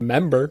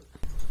remember.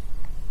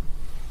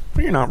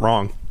 But you're not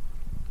wrong.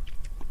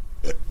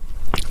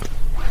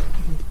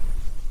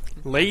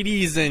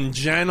 Ladies and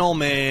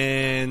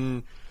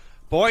gentlemen,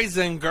 boys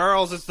and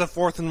girls, it's the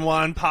 4th and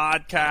 1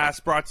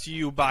 podcast brought to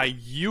you by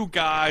you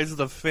guys,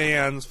 the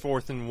fans.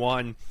 4th and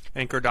 1,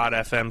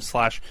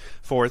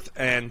 anchor.fm/4th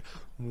and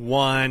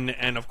 1,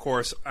 and of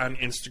course on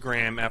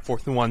Instagram at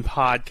 4th and 1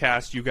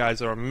 podcast. You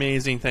guys are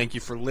amazing. Thank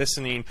you for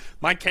listening.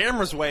 My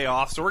camera's way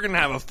off, so we're gonna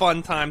have a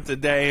fun time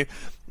today.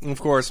 Of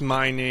course,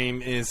 my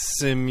name is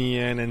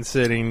Simeon, and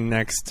sitting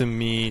next to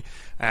me,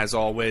 as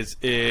always,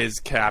 is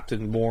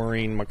Captain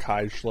Boring,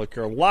 Makai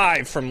Schlicker,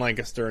 live from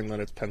Lancaster and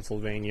Lititz,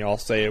 Pennsylvania. I'll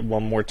say it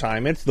one more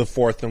time. It's the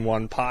 4th and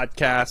 1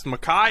 podcast.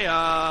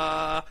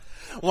 Micaiah,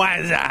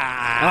 what's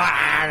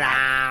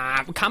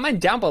up? Comment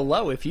down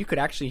below if you could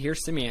actually hear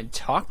Simeon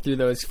talk through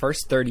those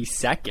first 30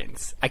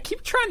 seconds. I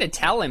keep trying to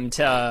tell him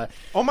to...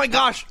 Oh my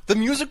gosh, the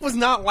music was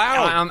not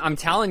loud. I'm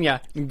telling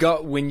you,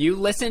 go when you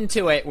listen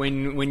to it,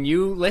 when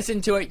you listen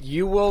to it,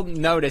 you will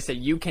notice that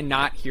you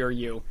cannot hear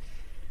you.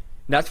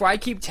 That's why I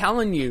keep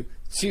telling you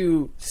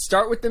to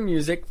start with the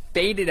music,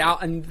 fade it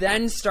out, and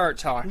then start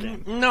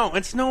talking. No,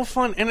 it's no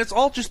fun, and it's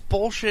all just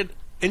bullshit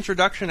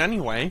introduction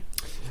anyway.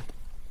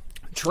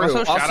 True.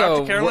 Also, shout out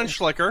to Carolyn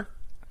Schlicker.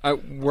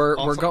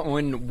 We're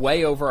going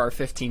way over our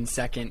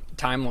 15-second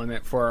time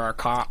limit for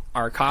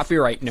our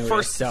copyright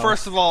notice.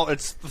 First of all,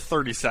 it's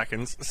 30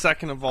 seconds.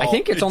 Second of all, I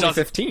think it's only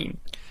 15.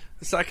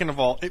 Second of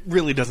all, it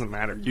really doesn't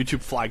matter.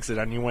 YouTube flags it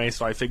anyway,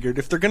 so I figured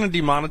if they're going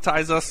to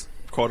demonetize us,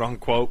 quote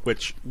unquote,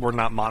 which we're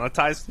not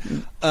monetized,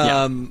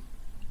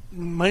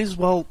 might as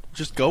well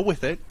just go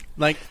with it.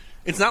 Like,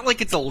 it's not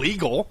like it's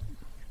illegal.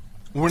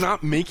 We're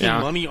not making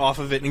money off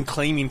of it and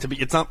claiming to be.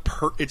 It's not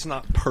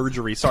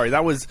perjury. Sorry,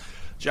 that was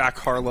Jack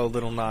Harlow,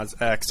 Lil Nas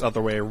X,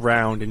 other way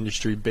around,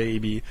 Industry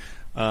Baby,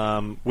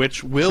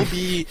 which will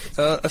be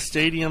a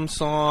stadium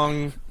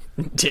song.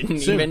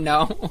 Didn't soon. Even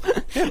know.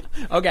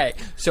 Okay,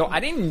 so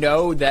I didn't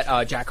know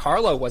that Jack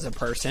Harlow was a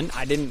person.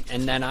 I didn't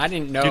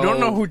know. You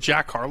don't know who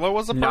Jack Harlow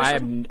was a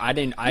person? No, I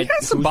didn't. He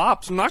has some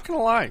bops. I'm not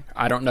gonna lie.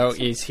 I don't know.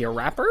 Is he a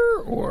rapper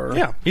or?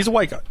 Yeah, he's a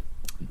white guy.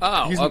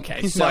 Oh,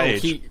 okay. He's my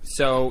age.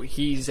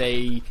 He's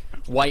a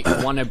white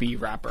wannabe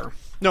rapper.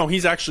 No,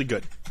 he's actually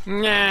good.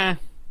 Nah.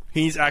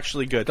 He's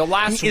actually good. The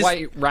last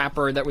white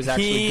rapper that was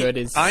actually good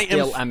is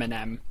still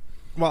Eminem.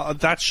 Well,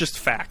 that's just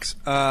facts.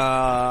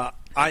 I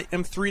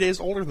am 3 days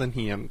older than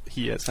he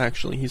is,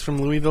 actually. He's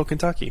from Louisville,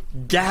 Kentucky.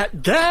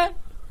 That?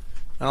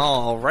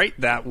 All right,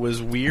 that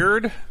was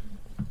weird.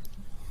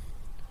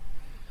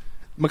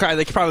 Makai,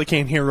 they probably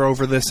can't hear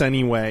over this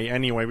anyway.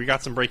 Anyway, we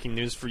got some breaking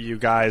news for you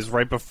guys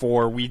right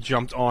before we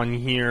jumped on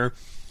here.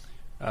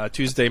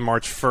 Tuesday,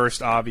 March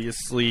 1st,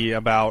 obviously,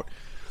 about,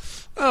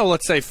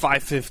 let's say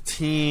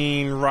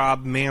 5:15,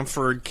 Rob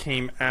Manfred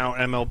came out,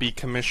 MLB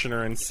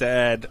commissioner, and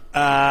said,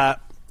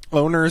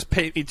 owners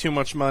pay me too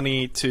much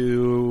money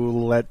to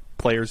let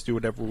players do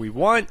whatever we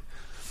want,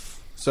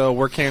 so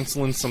we're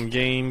canceling some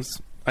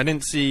games. I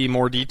didn't see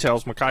more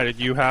details. Makai,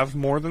 did you have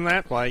more than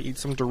that? Will I eat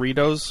some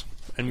Doritos?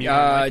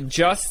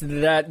 Just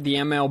that the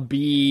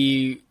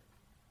MLB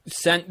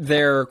sent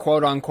their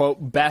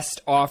quote-unquote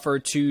best offer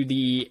to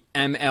the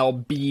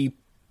MLB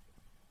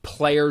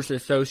Players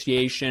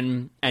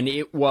Association, and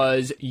it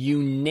was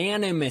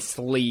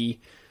unanimously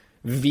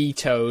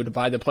vetoed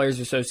by the Players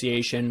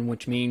Association,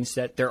 which means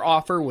that their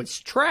offer was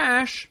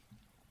trash.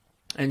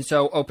 And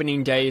so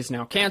opening day is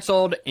now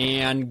canceled,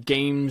 and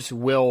games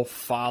will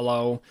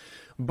follow,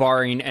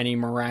 barring any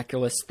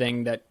miraculous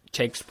thing that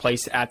takes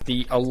place at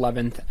the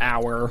 11th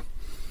hour.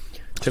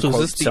 So is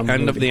this the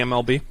end of the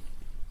MLB?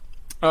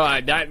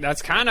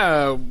 That's kind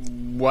of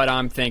what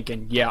I'm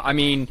thinking. Yeah, I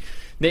mean,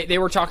 they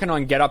were talking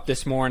on Get Up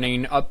this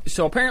morning.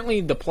 So apparently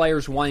the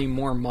players wanting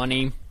more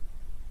money.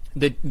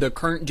 The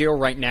current deal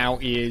right now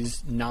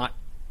is not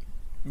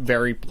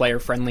very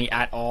player-friendly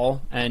at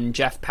all, and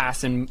Jeff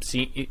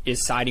Passan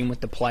is siding with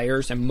the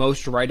players, and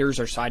most writers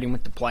are siding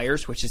with the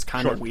players, which is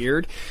kind of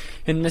weird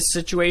in this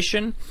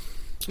situation.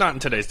 Not in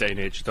today's day and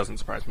age. It doesn't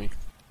surprise me.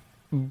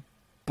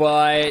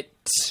 But...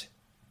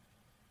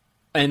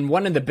 And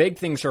one of the big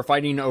things they're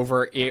fighting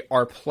over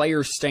are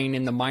players staying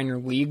in the minor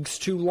leagues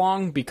too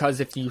long, because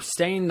if you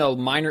stay in the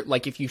minor,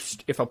 like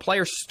if a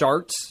player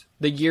starts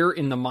the year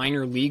in the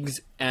minor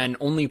leagues and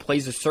only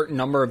plays a certain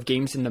number of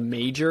games in the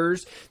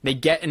majors, they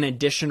get an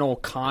additional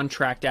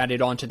contract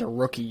added onto the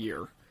rookie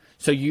year.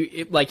 So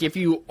if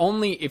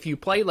you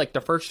play like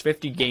the first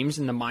 50 games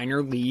in the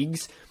minor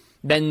leagues,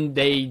 then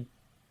they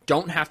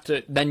don't have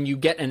to, then you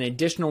get an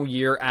additional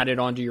year added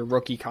onto your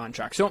rookie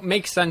contract. So it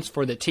makes sense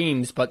for the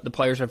teams, but the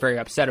players are very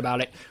upset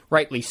about it,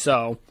 rightly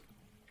so.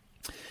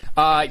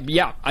 I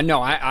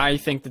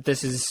think that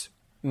this is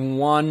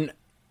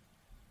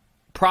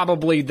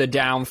probably the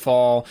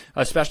downfall,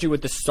 especially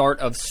with the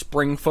start of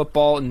spring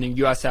football in the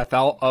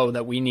USFL,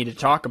 that we need to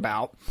talk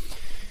about.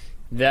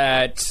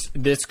 That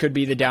this could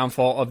be the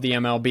downfall of the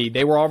MLB.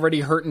 They were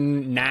already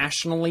hurting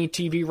nationally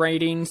TV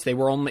ratings.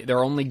 They're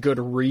only good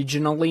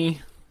regionally.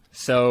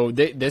 So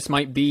this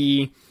might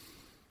be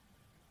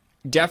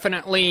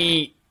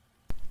definitely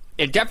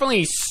it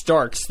definitely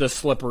starts the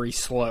slippery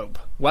slope.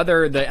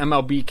 Whether the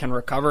MLB can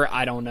recover,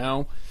 I don't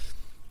know.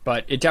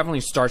 But it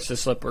definitely starts the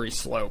slippery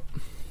slope.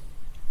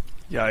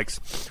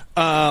 Yikes.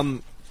 I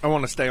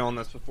want to stay on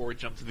this before we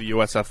jump to the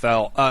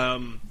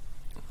USFL.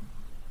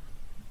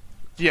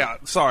 Yeah,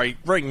 sorry.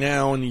 Right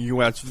now in the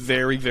U.S.,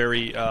 very,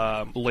 very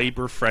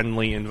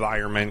labor-friendly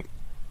environment.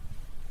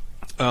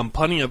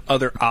 Plenty of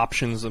other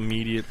options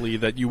immediay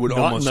that you would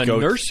almost in the go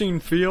nursing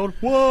field.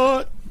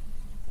 What?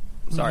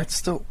 Sorry, it's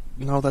still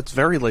no. That's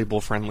very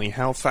labor-friendly.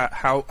 How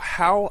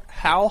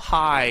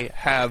high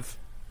have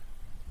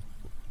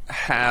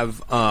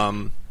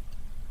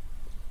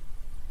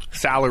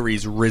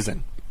salaries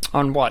risen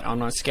On what?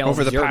 On a scale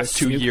over of the 0 past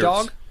to 2 Snoop years?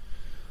 Dogg?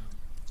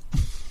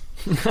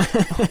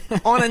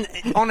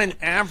 on an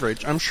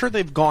average, I'm sure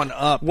they've gone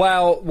up.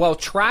 Well,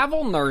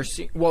 travel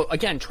nursing. Well,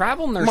 again,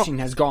 travel nursing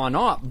has gone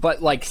up,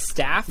 but like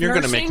staff You're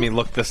nursing, going to make me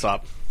look this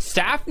up.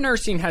 staff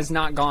nursing has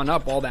not gone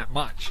up all that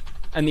much.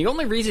 And the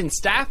only reason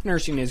staff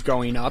nursing is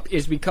going up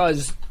is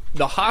because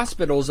the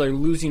hospitals are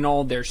losing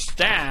all their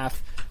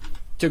staff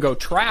to go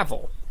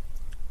travel.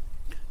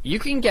 You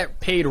can get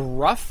paid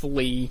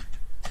roughly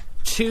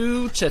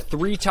 2 to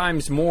 3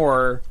 times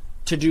more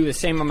to do the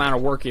same amount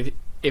of work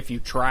if you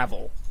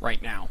travel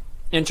right now,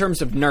 in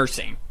terms of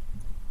nursing,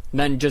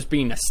 than just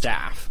being a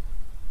staff.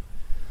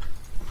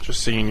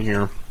 Just seeing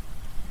here.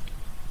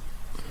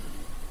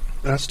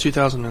 That's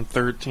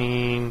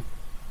 2013.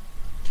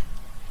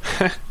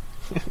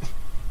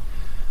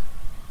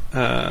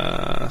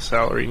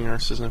 Salary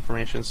nurses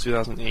information is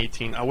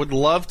 2018. I would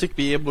love to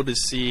be able to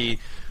see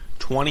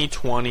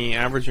 2020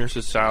 average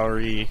nurses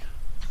salary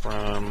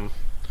from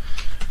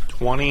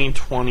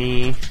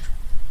 2020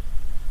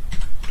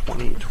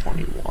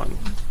 2021.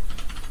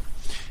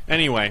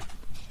 Anyway,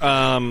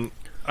 I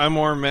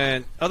more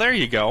meant... Oh, there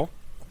you go.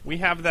 We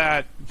have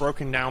that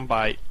broken down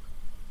by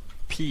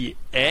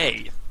PA.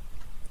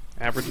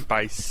 Average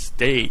by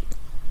state.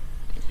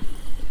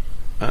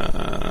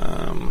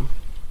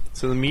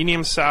 So the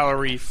median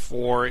salary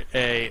for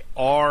a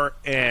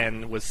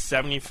RN was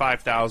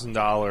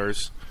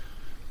 $75,000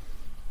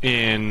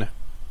 in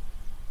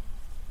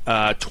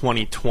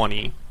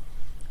 2020.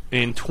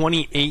 In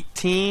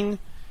 2018,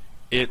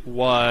 it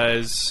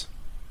was...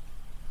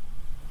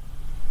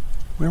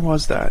 Where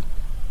was that?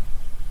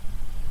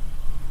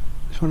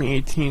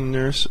 2018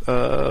 nurse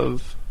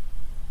of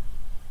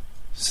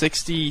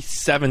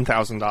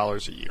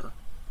 $67,000 a year.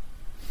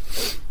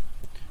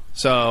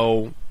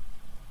 So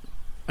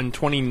in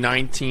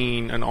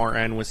 2019, an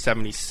RN was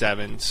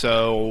 77.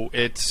 So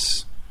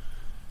it's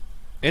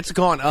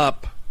gone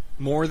up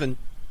more than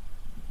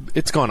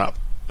it's gone up.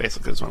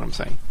 Basically, is what I'm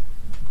saying.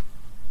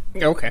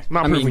 Okay, I'm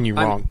not proving you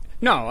wrong.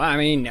 No, I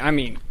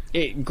mean,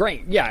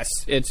 great. Yes,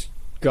 it's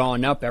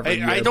gone up every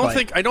year. I don't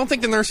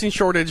think the nursing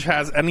shortage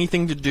has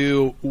anything to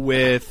do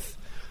with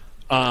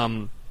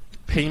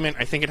payment.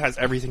 I think it has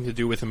everything to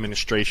do with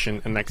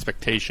administration and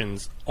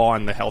expectations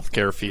on the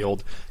healthcare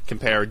field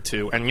compared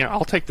to, and yeah,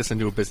 I'll take this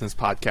into a business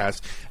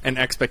podcast, and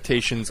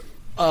expectations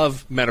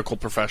of medical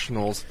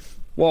professionals.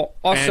 Well,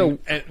 also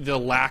and the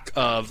lack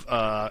of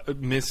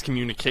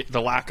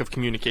the lack of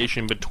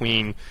communication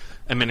between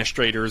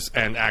administrators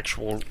and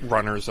actual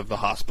runners of the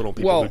hospital,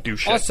 people who do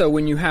shit. Also,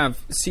 when you have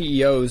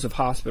CEOs of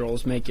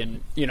hospitals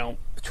making,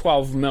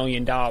 $12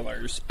 million,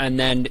 and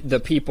then the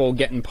people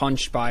getting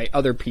punched by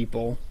other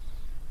people,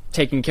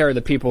 taking care of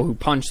the people who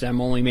punch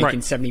them, only making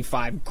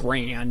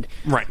 $75,000.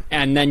 Right.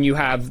 And then you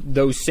have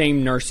those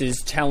same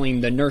nurses telling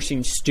the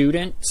nursing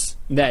students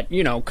that,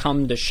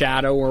 come to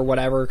shadow or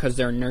whatever because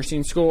they're in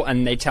nursing school,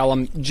 and they tell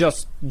them,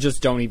 just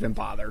don't even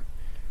bother.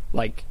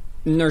 Like,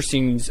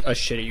 nursing's a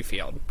shitty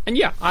field. And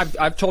yeah,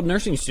 I've told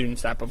nursing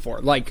students that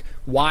before. Like,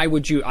 why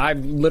would you...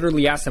 I've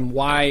literally asked them,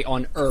 why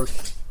on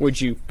earth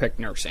would you pick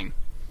nursing?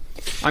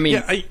 I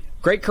mean...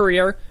 Great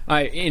career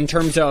in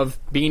terms of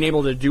being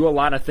able to do a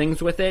lot of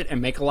things with it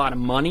and make a lot of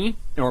money,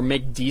 or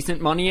make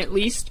decent money at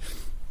least.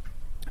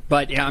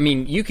 But yeah, I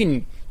mean, you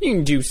can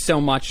do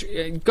so much.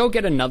 Go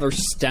get another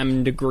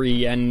STEM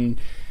degree and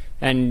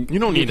you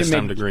don't need a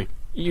STEM degree.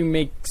 You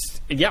make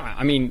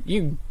I mean,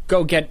 you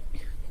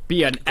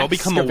be an excavator.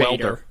 Become a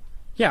welder.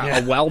 Yeah,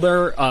 a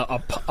welder,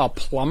 a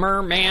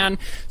plumber, man.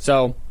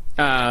 So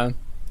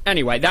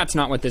anyway, that's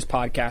not what this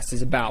podcast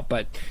is about,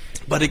 but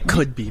it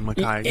could be,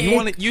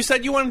 Makai. You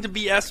said you wanted to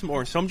BS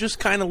more, so I'm just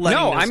kind of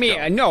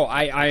letting go.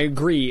 I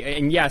agree.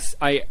 And yes,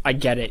 I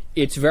get it.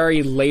 It's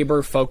very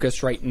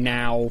labor-focused right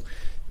now,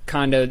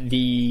 kind of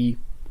the...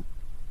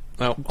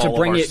 to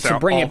bring it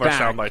back. All of our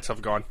sound bites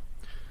have gone.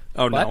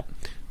 Oh, what? No.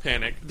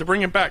 Panic. To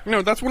bring it back.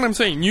 No, that's what I'm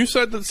saying. You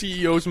said that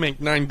CEOs make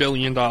 $9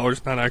 billion,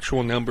 not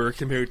actual number,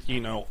 compared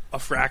to, a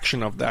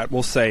fraction of that.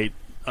 We'll say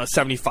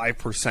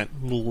 75%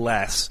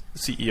 less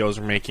CEOs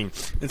are making.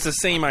 It's the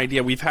same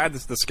idea. We've had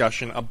this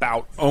discussion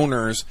about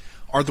owners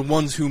are the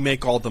ones who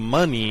make all the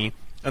money,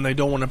 and they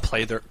don't want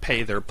to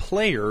pay their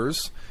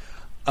players.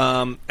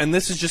 And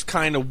this is just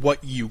kind of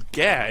what you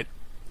get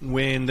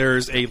when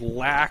there's a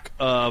lack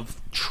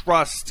of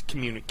trust,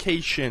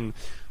 communication,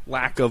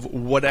 lack of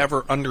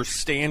whatever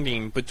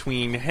understanding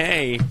between,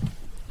 hey,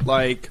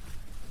 like,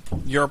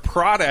 your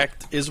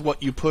product is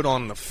what you put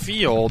on the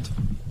field,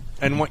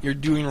 and what you're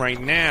doing right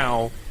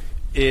now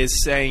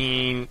is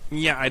saying,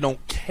 yeah, I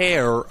don't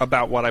care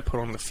about what I put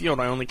on the field.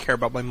 I only care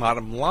about my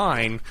bottom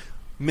line,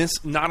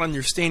 not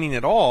understanding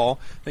at all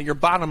that your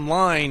bottom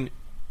line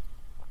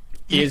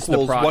Is the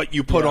equals pro- what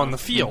you put yeah. on the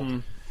field.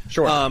 Mhm.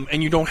 Sure.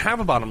 And you don't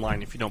have a bottom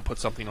line if you don't put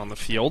something on the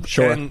field.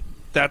 Sure. And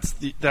that's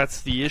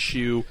the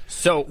issue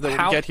So that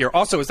how- we get here.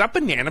 Also, is that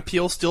banana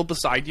peel still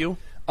beside you?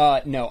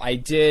 No, I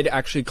did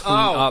actually clean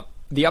up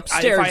the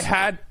upstairs.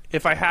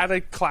 If I had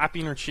a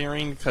clapping or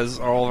cheering because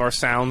all of our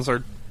sounds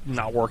are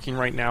not working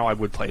right now, I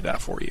would play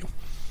that for you.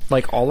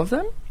 like all of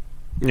them?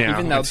 Yeah,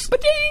 Even though it's-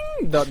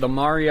 ba-ding, the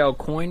Mario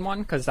coin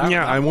one? Because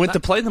I went to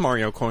play the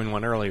Mario coin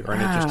one earlier,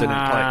 and it just didn't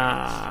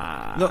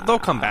play. They'll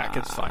come back.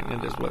 It's fine.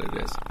 It is what it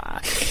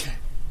is.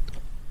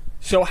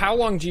 So how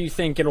long do you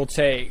think it'll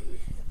take?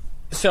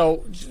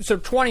 So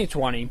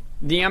 2020,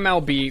 the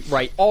MLB,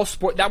 right? All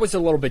sport that was a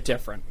little bit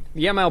different.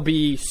 The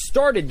MLB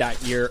started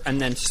that year and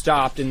then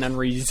stopped and then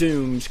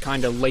resumed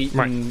kind of late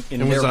in It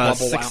their was a bubble.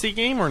 60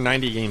 game or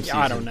 90 game season?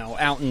 I don't know,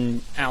 out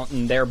in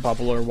their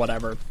bubble or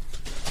whatever.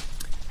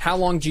 How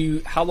long do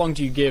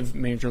you give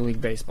Major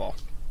League Baseball?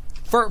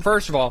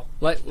 First of all,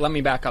 let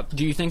me back up.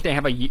 Do you think they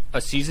have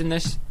a season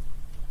this?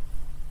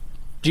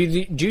 Do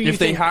you If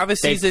they think have a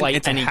season, play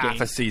it's a any half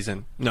game? a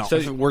season. No,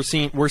 So- we're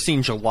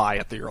seeing July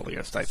at the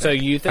earliest. I think. So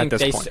you think at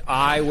this point.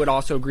 I would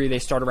also agree they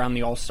start around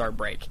the All-Star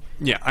break.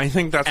 Yeah, I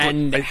think that's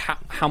And what.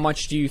 how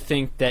much do you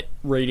think that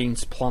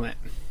ratings plummet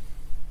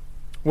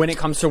when it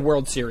comes to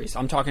World Series?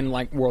 I'm talking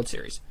like World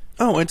Series.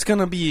 It's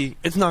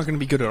not gonna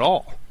be good at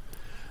all.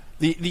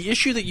 The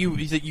issue that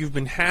you've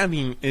been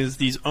having is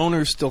these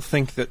owners still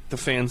think that the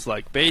fans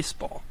like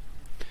baseball.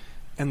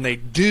 And they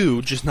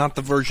do, just not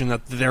the version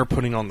that they're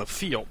putting on the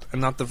field, and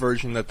not the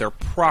version that they're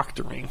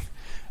proctoring.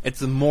 It's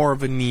more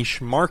of a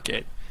niche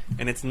market,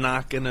 and it's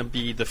not going to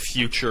be the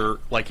future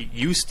like it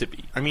used to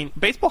be. I mean,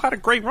 baseball had a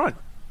great run.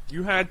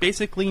 You had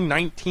basically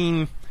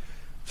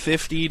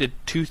 1950 to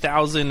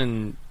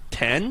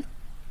 2010,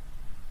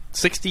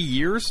 60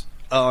 years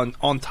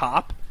on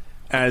top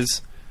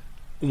as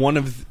one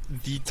of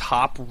the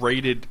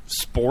top-rated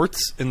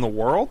sports in the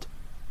world,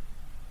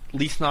 at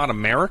least not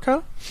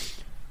America.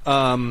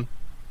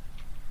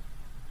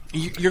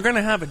 You're going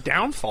to have a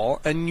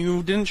downfall, and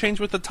you didn't change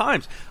with the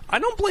times. I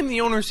don't blame the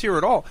owners here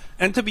at all.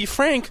 And to be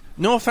frank,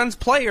 no offense,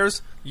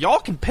 players, y'all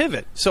can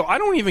pivot. So I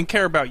don't even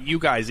care about you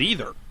guys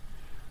either.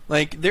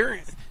 Like,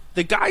 the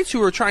guys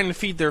who are trying to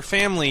feed their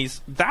families,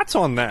 that's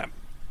on them.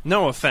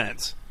 No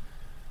offense.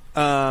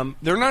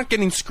 They're not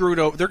getting screwed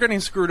over. They're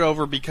getting screwed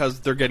over because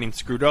they're getting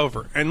screwed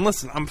over. And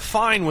listen, I'm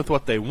fine with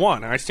what they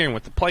want. I stand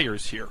with the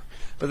players here.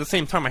 But at the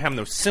same time, I have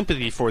no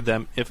sympathy for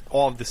them if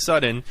all of a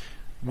sudden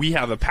we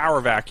have a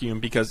power vacuum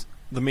because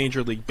the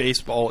Major League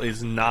Baseball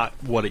is not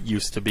what it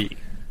used to be.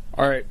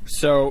 All right,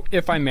 so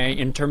if I may,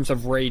 in terms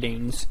of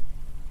ratings,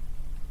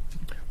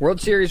 World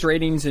Series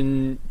ratings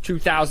in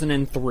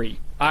 2003,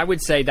 I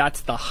would say that's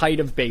the height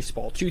of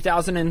baseball.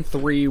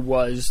 2003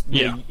 was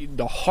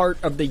the heart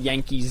of the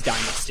Yankees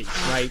dynasty,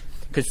 right?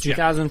 Because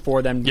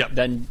 2004,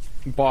 then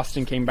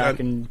Boston came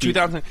back and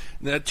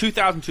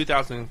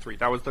 2003.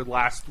 That was the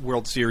last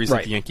World Series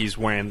that the Yankees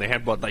won. They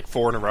had, like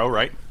 4 in a row,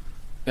 right?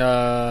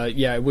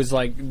 It was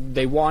like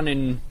they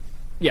won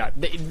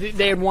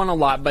they had won a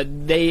lot,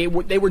 but they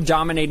were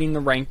dominating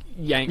the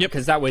Yankees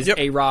because that was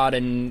A-Rod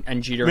and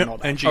Jeter and all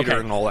that. And Jeter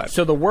and all that.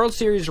 So the World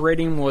Series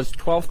rating was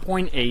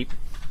 12.8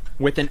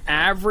 with an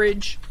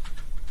average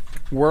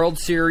World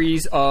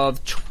Series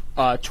of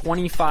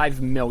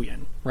 25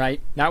 million, right?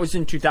 That was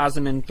in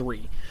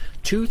 2003.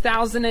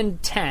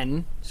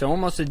 2010, so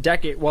almost a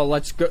decade, well,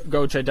 let's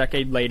go to a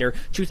decade later.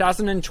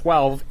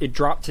 2012, it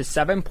dropped to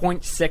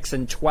 7.6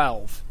 and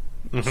 12.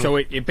 So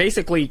it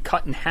basically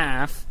cut in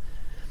half.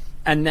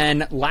 And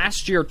then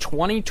last year,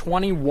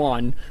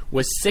 2021,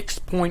 was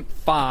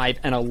 6.5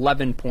 and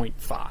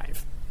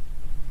 11.5.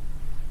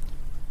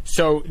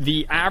 So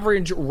the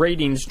average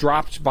ratings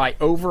dropped by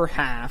over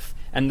half,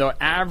 and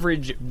the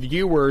average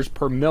viewers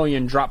per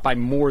million dropped by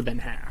more than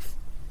half.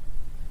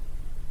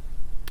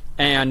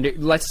 And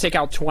let's take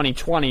out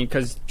 2020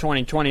 because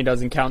 2020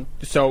 doesn't count.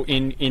 So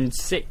in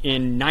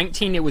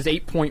 19 it was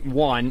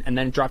 8.1, and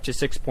then it dropped to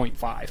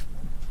 6.5.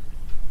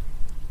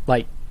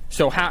 Like,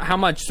 so how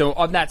much? So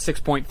of that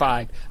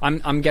 6.5,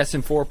 I'm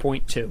guessing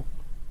 4.2.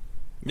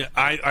 Yeah,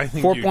 I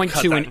think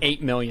 4.2 and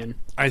 8 million.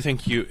 I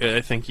think you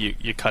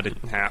cut it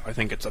in half. I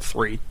think it's a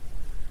 3.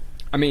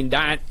 I mean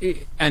that,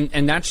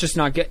 and that's just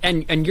not good.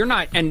 And you're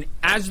not. And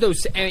as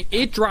those, and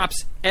it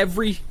drops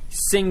every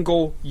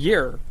single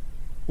year.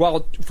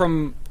 Well,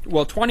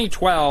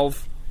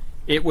 2012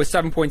 it was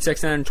 7.6, and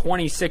then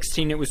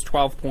 2016 it was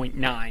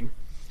 12.9.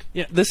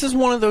 Yeah, this is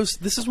one of those.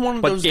 This is one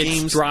of those it's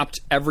games dropped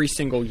every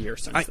single year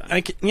since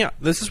then.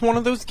 This is one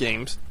of those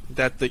games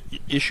that the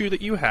issue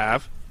that you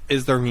have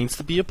is there needs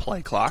to be a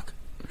play clock,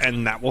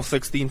 and that will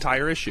fix the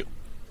entire issue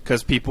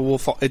because people will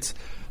fall.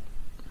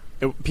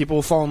 People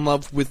will fall in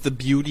love with the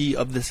beauty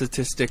of the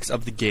statistics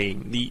of the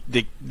game,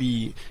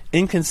 the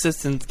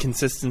inconsistent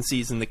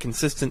consistencies and the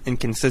consistent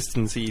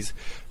inconsistencies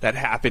that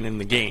happen in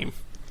the game.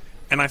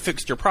 And I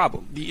fixed your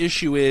problem. The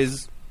issue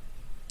is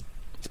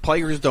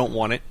players don't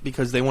want it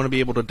because they want to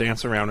be able to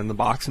dance around in the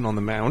box and on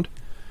the mound.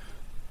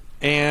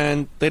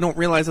 And they don't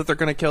realize that they're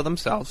going to kill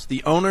themselves.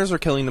 The owners are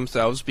killing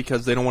themselves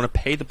because they don't want to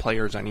pay the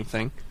players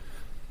anything,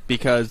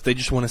 because they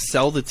just want to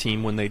sell the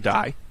team when they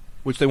die,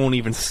 which they won't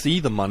even see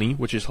the money,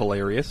 which is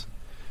hilarious.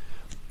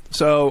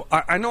 So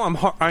I know I'm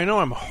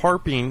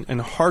harping and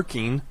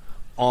harking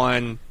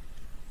on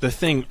the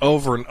thing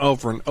over and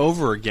over and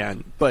over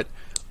again. But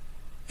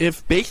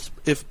if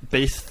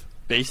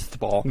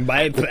baseball,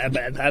 you're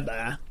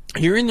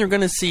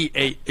going to see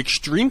a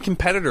extreme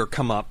competitor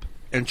come up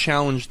and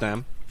challenge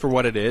them for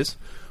what it is,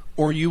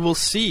 or you will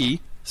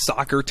see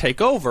soccer take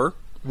over,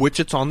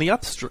 which it's on the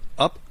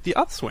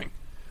upswing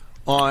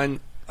on.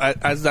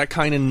 As that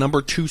kind of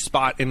number 2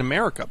 spot in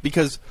America,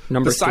 because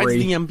besides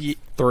the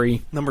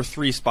NBA, number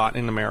 3 spot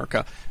in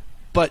America,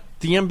 but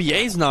the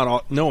NBA is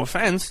not. No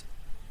offense,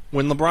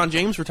 when LeBron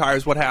James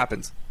retires, what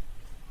happens?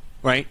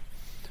 Right?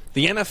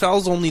 The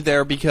NFL's only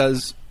there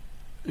because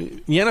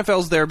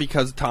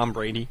of Tom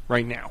Brady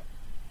right now,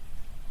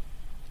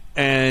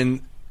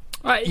 and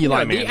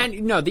Eli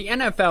Manning. The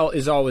NFL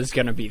is always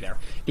going to be there.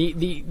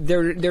 They're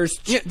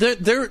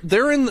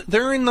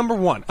in number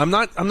 1. I'm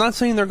not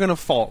saying they're going to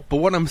fall, but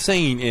what I'm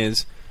saying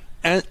is,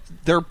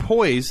 they're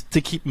poised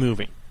to keep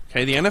moving.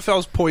 Okay, the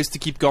NFL's poised to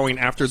keep going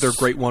after their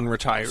great one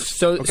retires.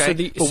 But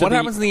what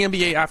happens in the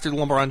NBA after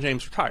LeBron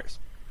James retires?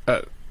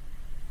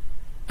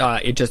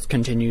 It just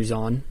continues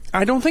on.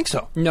 I don't think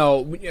so.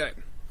 No,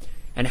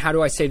 and how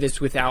do I say this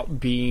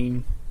without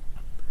being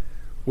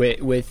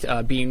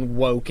being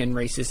woke and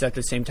racist at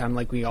the same time,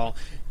 like we all.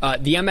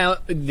 The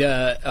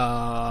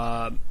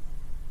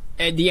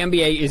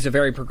NBA is a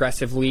very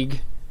progressive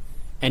league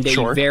and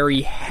a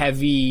very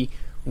heavy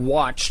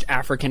watched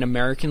African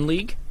American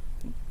league.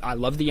 I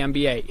love the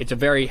NBA. It's a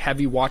very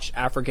heavy watched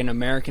African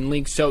American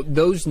league. So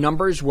those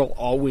numbers will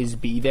always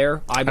be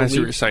there. I believe. I see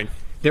what you're saying.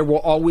 There will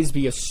always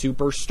be a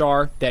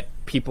superstar that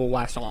people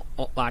latch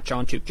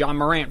onto. John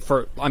Morant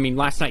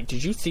last night.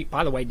 Did you see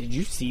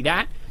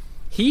that?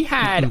 He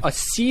had a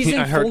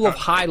season full of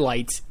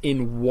highlights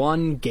in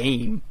one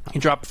game. He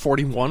dropped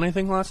 41, I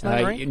think, last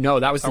night, right? No,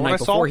 that was the night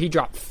before. He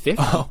dropped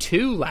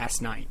 52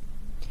 last night.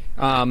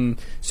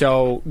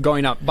 So,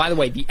 going up. By the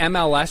way, the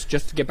MLS,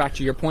 just to get back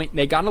to your point,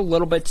 they got a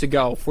little bit to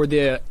go. For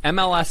the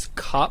MLS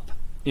Cup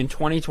in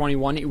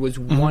 2021, it was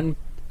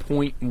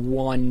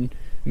 1.1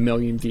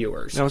 million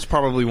viewers. That was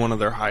probably one of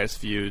their highest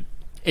viewed.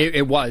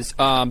 It was.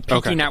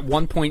 Peaking at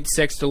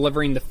 1.6,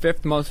 delivering the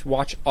 5th most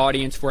watched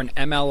audience for an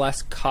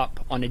MLS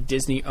Cup on a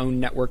Disney-owned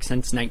network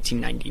since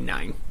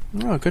 1999.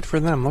 Oh, good for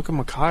them. Look at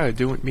Micaiah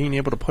being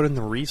able to put in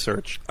the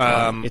research.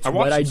 It's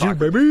what I do,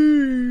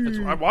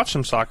 baby! I watched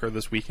some soccer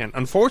this weekend.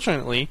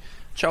 Unfortunately,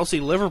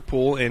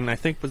 Chelsea-Liverpool in, I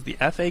think, was the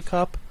FA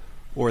Cup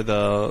or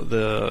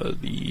the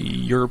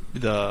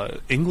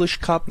English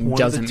Cup.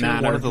 Doesn't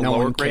matter. One of the no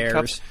lower one grade cares.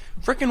 cups.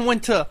 Frickin'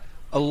 went to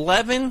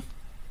 11.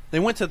 They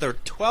went to their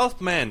 12th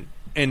men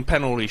in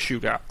penalty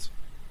shootouts.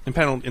 In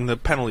the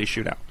penalty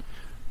shootout.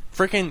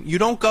 Frickin', you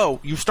don't go.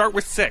 You start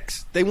with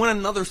 6. They win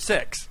another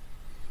 6.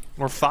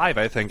 Or 5,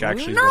 I think,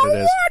 actually, is what it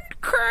is. No one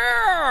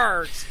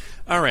cares!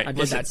 All right,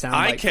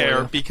 I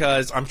care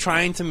because I'm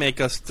trying to make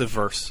us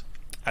diverse.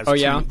 As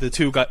the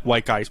two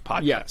white guys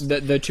podcast. Yeah,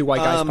 the two white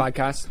guys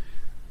podcast.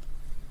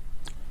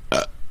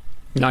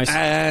 Nice.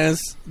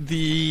 As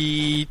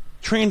the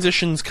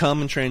transitions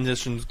come and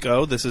transitions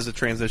go, this is a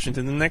transition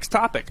to the next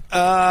topic.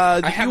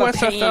 The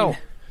USFL.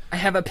 I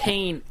have a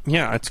pain.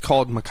 Yeah, it's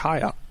called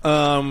Micaiah.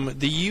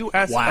 The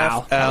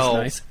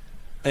USFL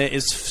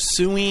is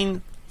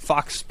suing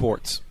Fox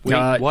Sports.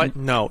 Wait, what?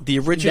 No, the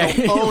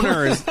original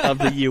owners of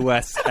the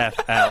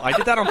USFL. I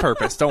did that on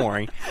purpose. Don't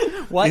worry.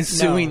 What? Is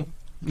suing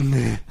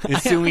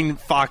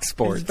Fox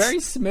Sports. It's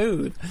very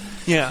smooth.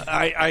 Yeah,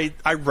 I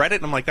read it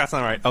and I'm like, that's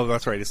not right. Oh,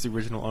 that's right. It's the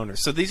original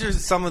owners. So these are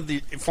some of the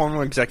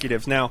former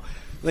executives. Now,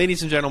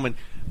 ladies and gentlemen,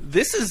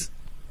 this is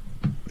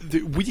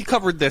we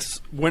covered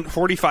this. Went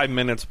 45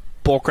 minutes.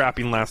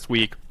 Bullcrapping last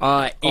week.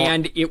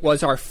 And it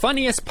was our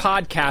funniest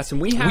podcast,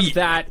 and we have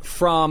that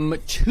from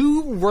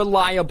 2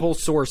 reliable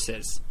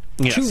sources.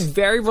 Yes. 2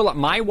 very reliable.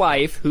 My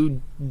wife,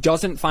 who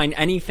doesn't find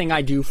anything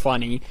I do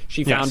funny,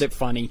 she found it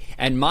funny.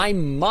 And my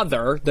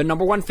mother, the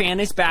number 1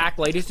 fan, is back.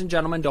 Ladies and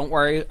gentlemen, don't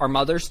worry. Our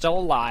mother's still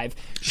alive.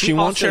 She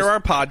won't share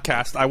our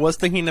podcast. I was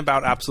thinking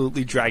about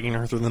absolutely dragging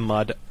her through the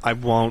mud. I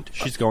won't.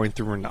 She's going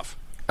through enough.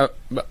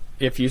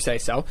 If you say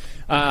so.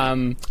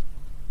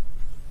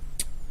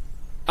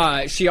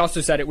 She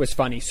also said it was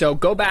funny. So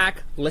go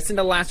back, listen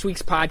to last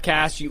week's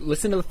podcast. You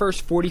listen to the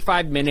first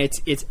 45 minutes.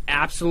 It's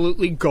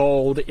absolutely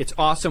gold. It's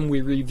awesome.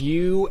 We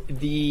review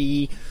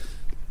the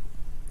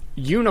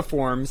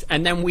uniforms,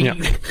 and then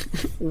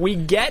we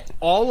get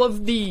all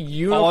of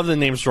the all of the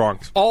names wrong.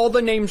 All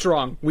the names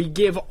wrong. We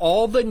give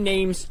all the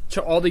names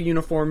to all the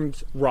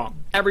uniforms wrong.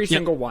 Every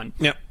single one.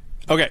 Yep.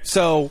 Okay,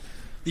 so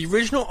The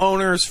original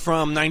owners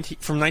from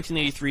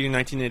 1983 to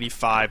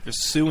 1985 are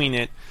suing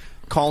it,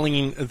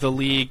 calling the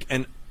league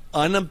an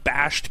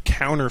unabashed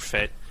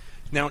counterfeit.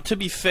 Now, to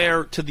be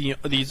fair to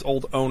these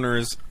old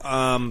owners,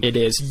 it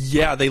is.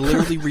 Yeah, they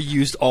literally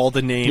reused all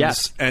the names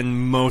Yes.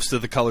 and most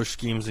of the color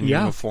schemes and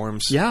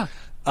uniforms. Yeah.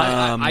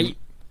 And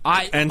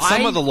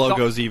some of the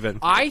logos even.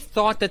 I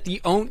thought that the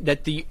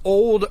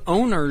old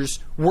owners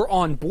were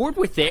on board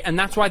with it, and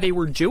that's why they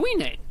were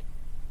doing it.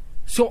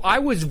 So I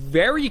was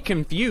very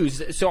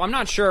confused. So I'm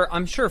not sure.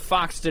 I'm sure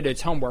Fox did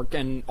its homework,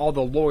 and all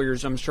the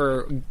lawyers, I'm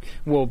sure,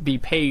 will be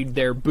paid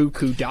their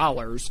buku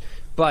dollars.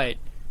 But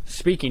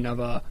speaking of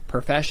a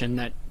profession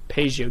that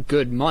pays you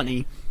good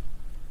money,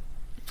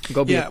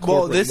 go be a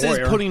corporate this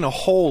lawyer. is putting a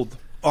hold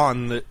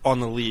on the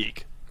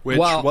league, which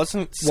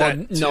wasn't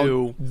set to.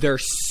 No, they're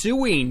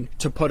suing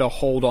to put a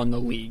hold on the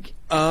league.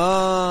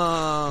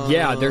 Oh.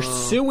 Yeah, they're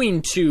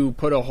suing to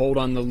put a hold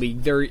on the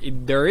league.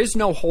 There is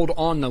no hold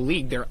on the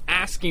league. They're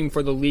asking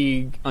for the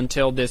league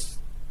until this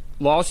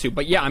lawsuit.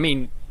 But yeah, I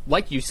mean,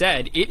 like you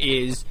said,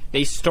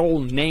 they stole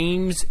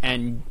names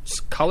and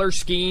color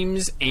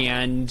schemes,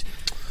 and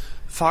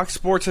Fox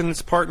Sports and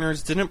its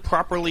partners didn't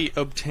properly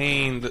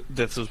obtain.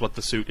 This is what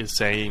the suit is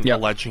saying,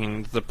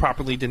 alleging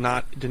did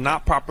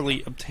not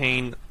properly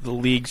obtain the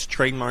league's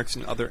trademarks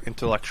and other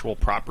intellectual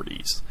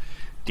properties.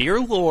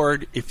 Dear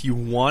Lord, if you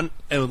want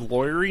a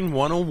lawyering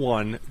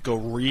 101, go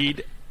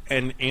read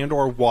and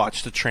or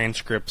watch the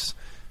transcripts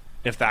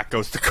if that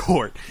goes to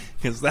court,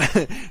 because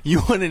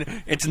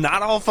it's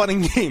not all fun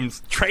and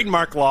games.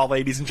 Trademark law,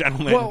 ladies and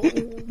gentlemen.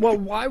 Well,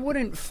 why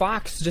wouldn't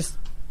Fox just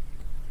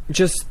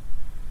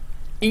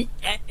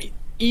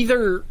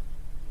either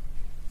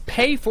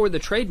pay for the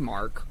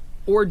trademark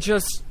or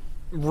just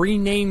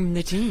rename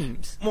the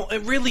teams? Well,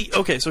 it really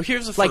so.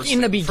 Here's the like first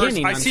in the thing.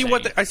 beginning. First,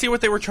 I see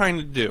what they were trying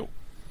to do.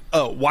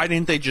 Oh, why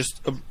didn't they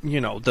just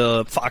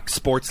the Fox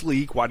Sports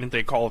League? Why didn't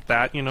they call it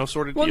that?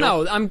 Sort of. Well,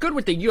 deal? no, I'm good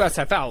with the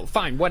USFL.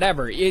 Fine,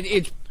 whatever.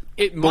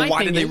 But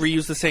why did they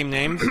reuse the same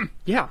name?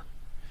 Yeah,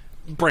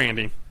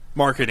 branding,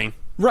 marketing.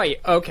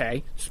 Right.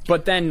 Okay,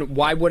 but then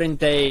why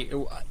wouldn't they?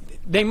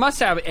 They must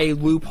have a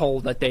loophole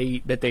that they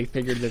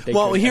figured that they.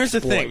 Well, could here's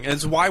exploit. the thing: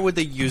 is why would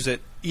they use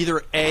it?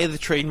 Either A, the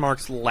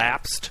trademarks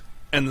lapsed,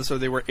 and so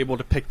they were able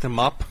to pick them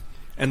up,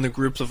 and the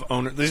groups of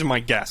owners. This is my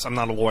guess. I'm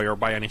not a lawyer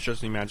by any stretch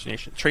of the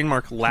imagination.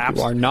 Trademark lapsed.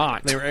 You are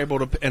not. They were able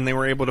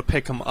to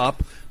pick them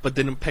up, but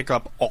didn't pick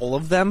up all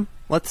of them.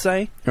 Let's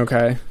say.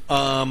 Okay.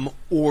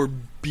 Or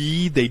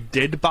B, they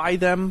did buy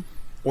them,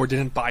 or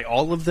didn't buy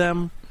all of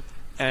them,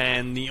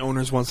 and the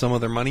owners want some of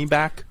their money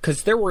back.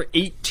 Because there were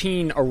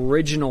 18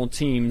 original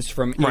teams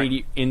from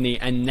 80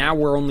 and now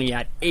we're only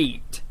at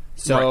 8.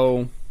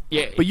 So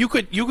yeah, but you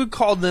could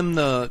call them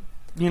the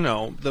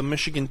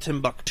Michigan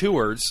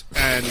Timbuktuers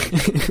and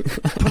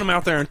put them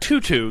out there in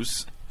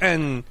tutus,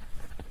 and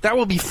that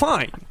will be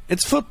fine.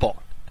 It's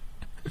football.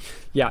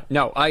 Yeah,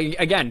 no,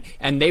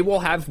 and they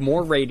will have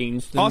more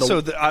ratings. Than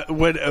Also, I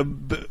would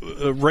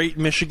rate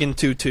Michigan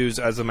tutus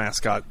as a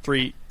mascot.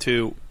 3,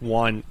 2,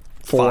 1,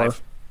 4.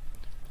 5.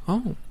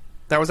 Oh,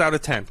 that was out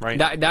of 10, right?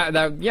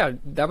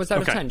 That was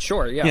out of 10.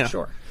 Sure, yeah,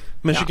 sure.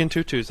 Michigan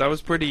tutus. That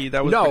was pretty.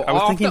 That was. No, I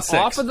was thinking 6.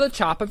 Off of the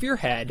top of your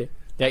head.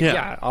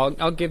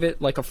 I'll give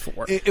it like a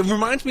 4. It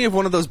reminds me of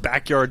one of those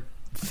backyard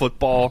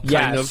football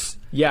kind of.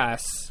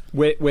 Yes,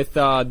 with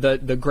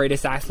the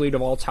greatest athlete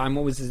of all time.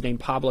 What was his name?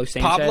 Pablo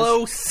Sanchez.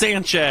 Pablo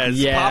Sanchez.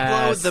 Yes.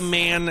 Pablo the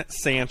man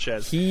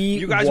Sanchez.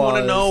 You guys want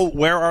to know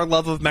where our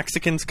love of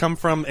Mexicans come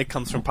from? It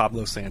comes from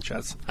Pablo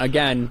Sanchez.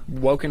 Again,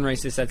 woke and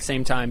racist at the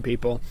same time,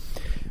 people.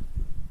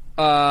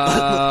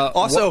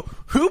 Also,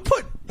 who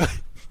put...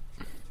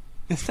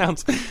 This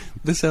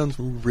sounds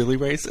really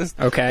racist.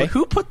 Okay. But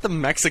who put the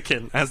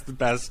Mexican as the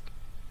best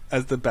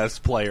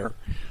player?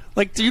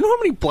 Like, do you know how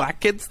many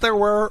black kids there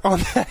were on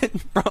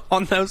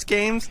those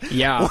games?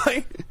 Yeah.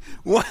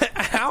 What?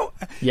 How?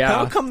 Yeah.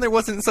 How come there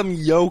wasn't some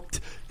yoked,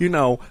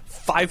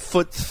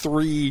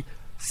 5'3"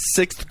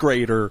 6th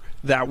grader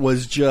that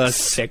was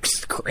just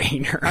 6th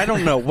grader? I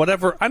don't know.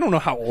 Whatever. I don't know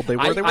how old they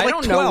were. They were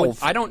like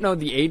 12. I don't know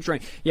the age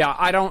range. Yeah,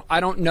 I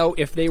don't know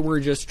if they were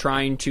just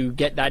trying to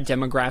get that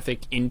demographic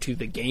into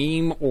the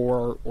game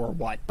or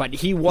what. But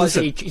he was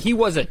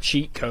a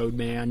cheat code,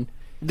 man.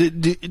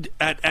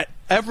 At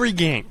every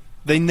game,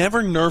 they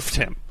never nerfed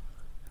him.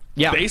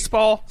 Yeah.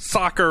 Baseball,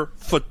 soccer,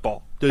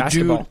 football.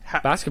 Basketball.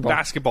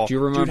 Basketball. Do you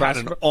remember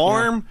basketball? basketball?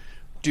 Had an arm.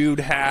 Yeah. Dude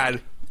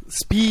had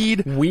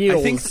speed.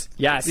 Wheels.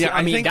 Yes. Yeah,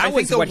 I mean, that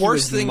was the what he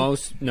worst was thing.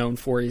 most known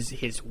for is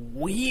his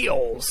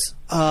wheels.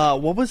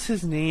 What was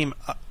his name?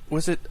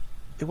 Was it?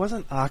 It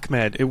wasn't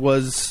Ahmed. It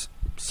was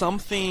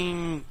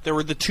something. There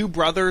were the two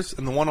brothers,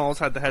 and the one always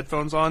had the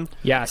headphones on.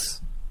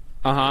 Yes.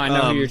 I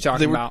know who you're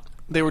talking about.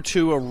 They were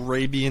two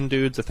Arabian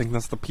dudes. I think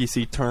that's the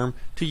PC term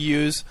to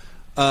use.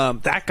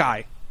 That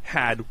guy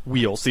had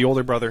wheels. The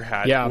older brother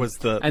was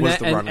the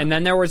runner. And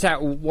then there was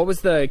that. What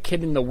was the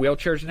kid in the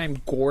wheelchair's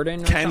name?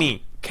 Gordon.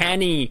 Kenny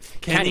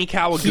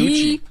Kawaguchi.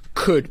 He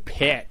could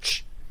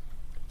pitch.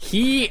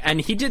 He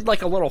did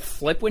like a little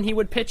flip when he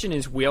would pitch in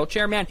his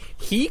wheelchair. Man,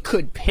 he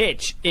could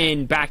pitch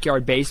in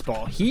backyard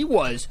baseball. He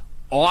was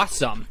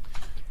awesome.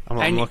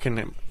 I'm looking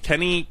at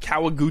Kenny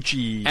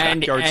Kawaguchi,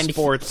 and Backyard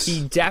Sports.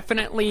 He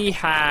definitely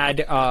had.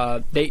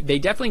 They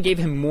definitely gave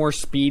him more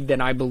speed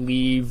than I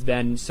believe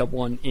than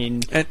someone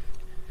in.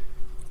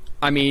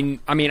 I mean,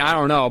 I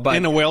don't know, but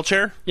in a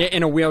wheelchair. Yeah,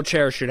 in a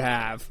wheelchair should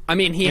have. I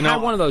mean, he had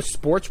one of those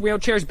sports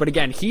wheelchairs, but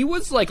again, he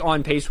was like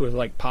on pace with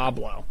like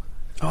Pablo.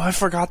 Oh, I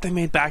forgot they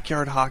made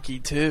backyard hockey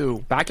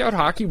too. Backyard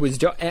hockey was,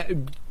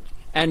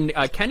 and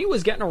Kenny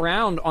was getting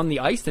around on the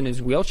ice in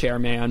his wheelchair,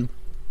 man.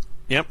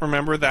 Yep,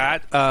 remember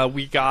that?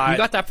 We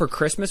got that for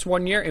Christmas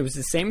one year. It was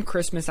the same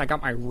Christmas I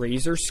got my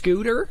Razor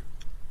scooter.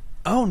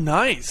 Oh,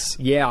 nice.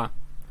 Yeah.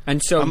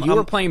 And so you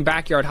were playing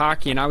backyard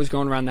hockey, and I was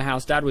going around the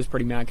house. Dad was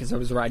pretty mad because I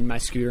was riding my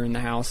scooter in the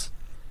house.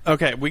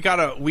 Okay,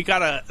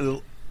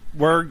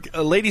 we're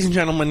ladies and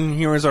gentlemen,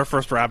 here is our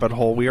first rabbit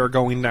hole. We are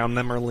going down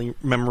memory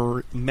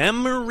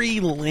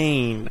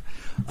lane.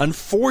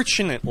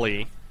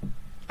 Unfortunately,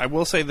 I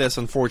will say this,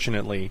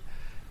 unfortunately,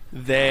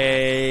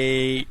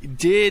 they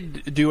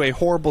did do a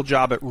horrible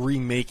job at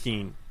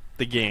remaking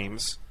the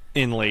games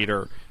in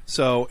later.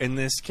 So in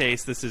this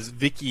case, this is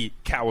Vicky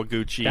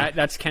Kawaguchi.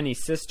 That's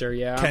Kenny's sister,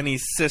 yeah.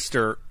 Kenny's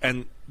sister,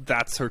 and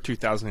that's her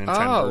 2010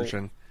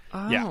 version.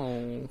 Oh.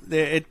 Yeah.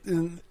 They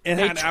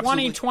had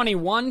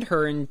 2021'd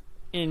her in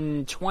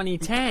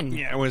 2010.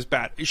 Yeah, it was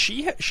bad.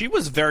 She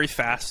was very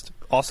fast.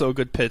 Also a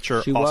good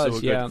pitcher. She also was,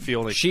 a good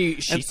fielding. She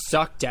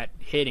sucked at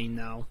hitting,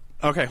 though.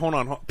 Okay, hold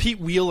on. Pete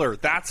Wheeler.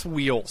 That's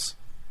Wheels.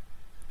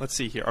 Let's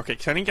see here. Okay,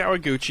 Kenny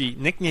Kawaguchi,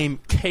 nickname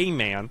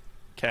K-Man.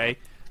 Okay.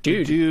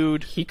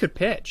 Dude. He could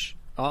pitch.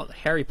 Oh,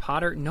 Harry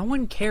Potter. No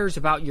one cares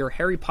about your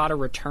Harry Potter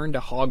return to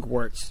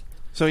Hogwarts.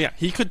 So, yeah,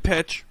 he could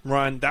pitch,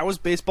 run. That was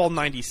baseball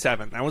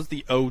 97. That was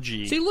the OG.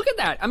 See, look at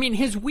that. I mean,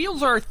 his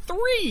wheels are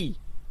 3.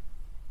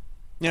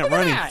 Yeah, look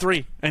running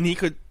 3. And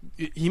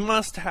he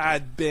must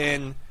have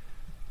been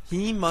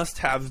his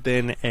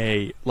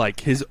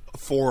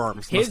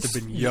forearms must have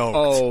been yoked.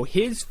 Oh,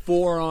 his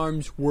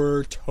forearms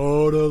were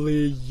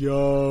totally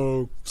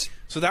yoked.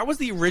 So that was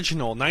the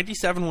original.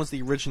 97 was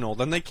the original.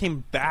 Then they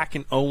came back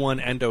in 01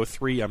 and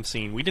 03, I'm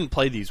seeing. We didn't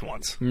play these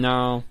ones.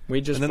 No,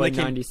 we just played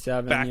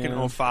 97. Back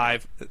in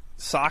 05.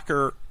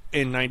 Soccer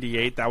in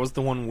 98, that was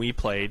the one we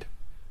played.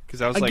 Because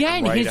that was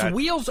his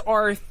wheels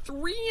are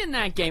 3 in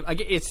that game.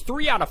 It's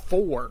 3 out of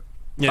 4.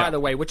 Yeah. By the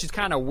way, which is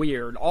kind of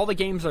weird. All the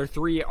games are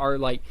 3 are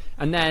like,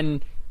 and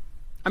then,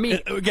 I mean,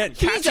 again,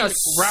 he's a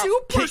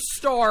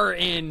superstar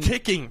in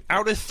kicking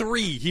out of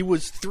 3. He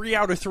was 3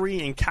 out of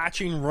 3 in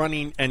catching,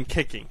 running, and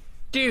kicking.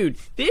 Dude,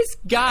 this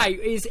guy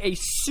is a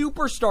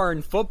superstar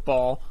in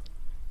football.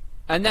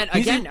 And then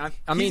again,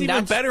 he's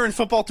even better in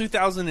football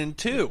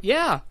 2002.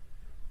 Yeah,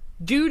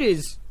 dude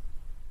is.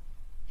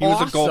 He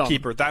was a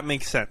goalkeeper. That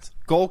makes sense.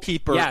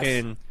 Goalkeeper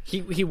in...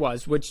 He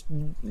was, which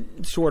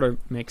sort of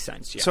makes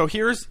sense, yeah. So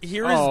here's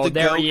the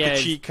GOAT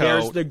Pacheco.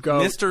 There's the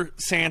GOAT. Mr.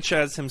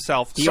 Sanchez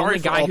himself. Sorry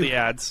for all the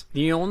ads.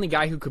 The only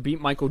guy who could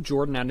beat Michael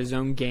Jordan at his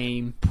own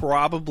game.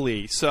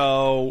 Probably.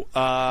 So,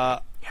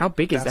 how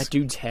big is that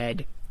dude's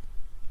head?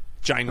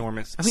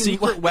 Ginormous. I mean,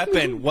 Secret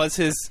Weapon was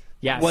his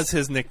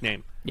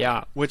nickname.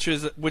 Yeah. Which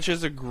is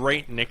a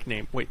great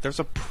nickname. Wait, there's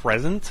a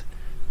present?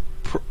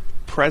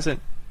 Present.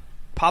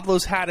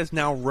 Pablo's hat is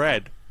now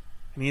red,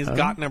 and he's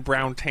gotten a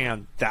brown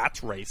tan.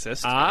 That's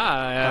racist.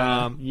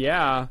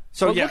 Yeah.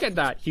 So look at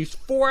that. He's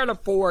 4 out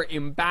of 4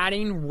 in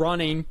batting,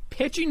 running,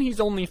 pitching. He's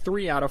only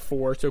 3 out of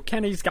 4. So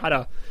Kenny's got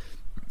a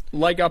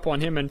leg up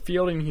on him, and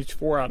fielding he's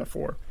 4 out of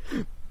 4.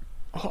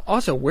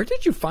 Also, where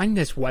did you find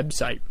this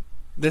website?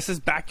 This is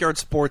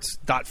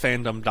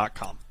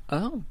backyardsports.fandom.com.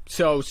 Oh,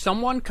 so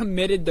someone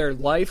committed their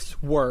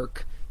life's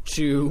work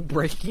to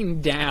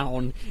breaking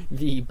down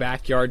the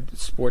backyard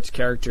sports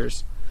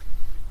characters.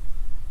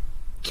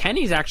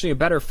 Kenny's actually a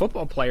better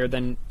football player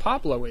than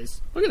Pablo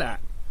is. Look at that.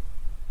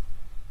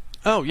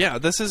 Oh, yeah.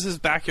 This is his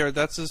backyard.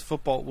 That's his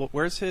football.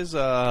 Where's his,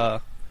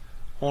 hold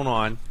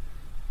on.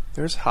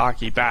 There's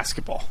hockey,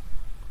 basketball.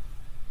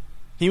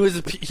 He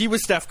was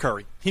Steph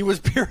Curry. He was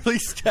purely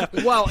Steph.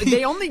 Well,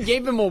 they only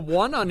gave him a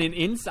 1 on an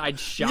inside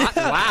shot.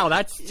 Yeah. Wow,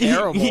 that's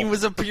terrible. He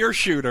was a pure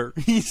shooter.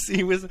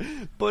 He was.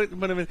 But I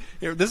mean,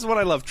 this is what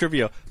I love.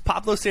 Trivia.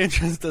 Pablo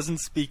Sanchez doesn't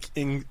speak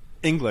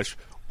English,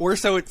 or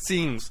so it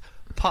seems.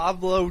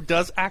 Pablo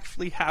does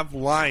actually have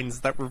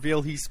lines that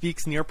reveal he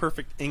speaks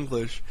near-perfect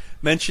English,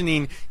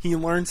 mentioning he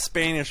learned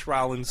Spanish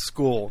while in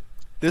school.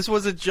 This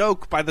was a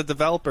joke by the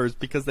developers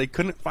because they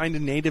couldn't find a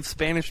native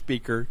Spanish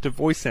speaker to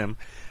voice him,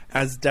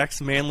 as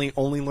Dex Manley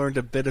only learned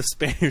a bit of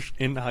Spanish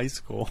in high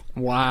school.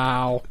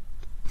 Wow.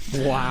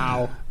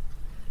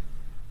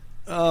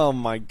 Oh,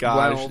 my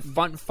gosh.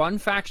 Well, fun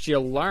facts you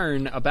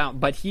learn about,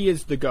 but he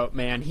is the GOAT,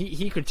 man.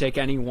 He could take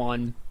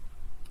anyone.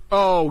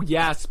 Oh,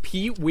 yes,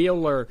 Pete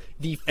Wheeler,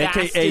 the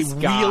fastest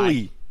AKA guy.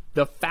 Wheelie.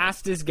 The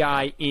fastest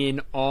guy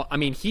in all... I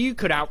mean, he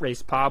could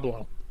outrace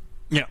Pablo.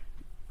 Yeah.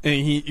 And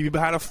he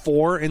had a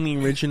 4 in the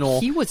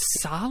original. He was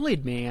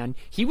solid, man.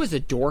 He was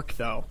a dork,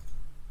 though.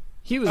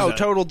 He was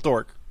total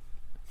dork.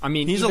 I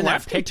mean, He's even a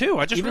lefty, too.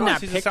 I just even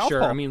realized that he's a picture.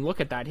 southpaw. I mean,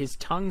 look at that. His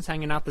tongue's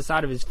hanging out the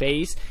side of his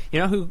face. You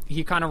know who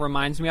he kind of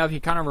reminds me of? He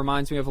kind of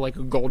reminds me of like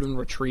a golden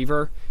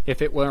retriever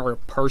if it were a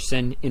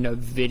person in a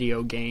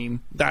video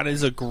game. That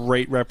is a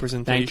great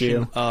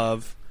representation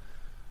of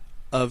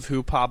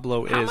who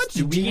Pablo is. How much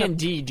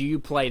D&D do you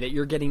play that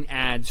you're getting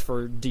ads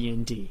for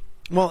D&D?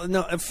 Well,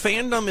 no,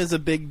 Fandom is a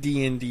big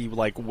D&D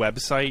like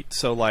website,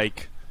 so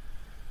like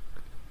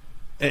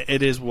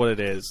it is what it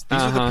is.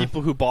 These are the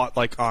people who bought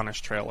like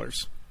Honest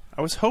Trailers.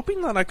 I was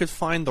hoping that I could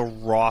find the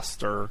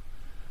roster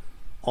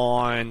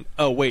on.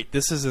 Oh wait,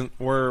 this isn't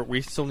where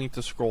we still need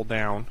to scroll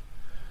down.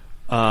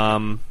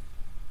 Oh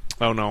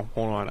no,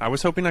 hold on. I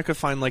was hoping I could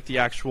find like the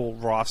actual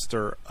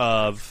roster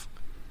of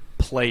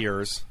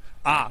players.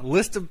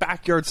 List of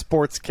Backyard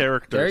Sports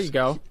characters. There you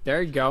go.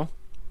 There you go.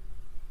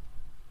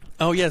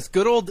 Oh yes,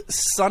 good old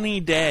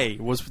Sunny Day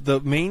was the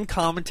main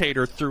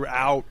commentator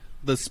throughout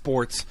the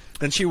sports.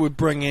 Then she would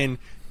bring in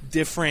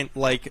different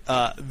like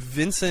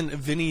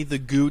Vinny the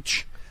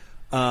Gooch,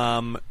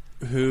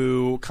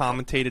 who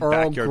commentated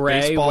Earl Backyard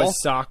Grey Baseball.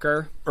 was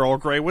soccer. Earl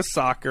Grey was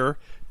soccer.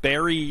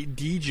 Barry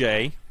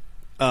DJ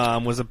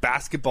was a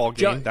basketball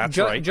game. That's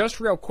right. Just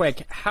real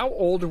quick, how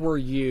old were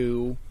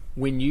you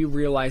when you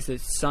realized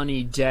that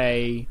Sunny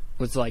Day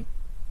was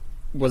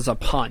a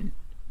pun?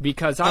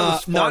 Because I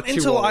was far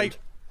too old.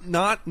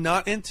 Not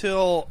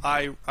until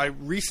I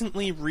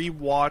recently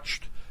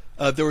rewatched.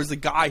 There was a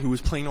guy who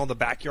was playing all the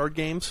Backyard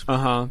games.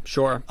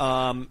 Sure.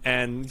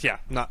 And yeah,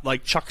 not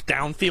like Chuck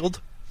Downfield.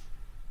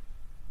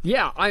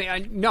 Yeah, I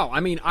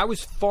mean, I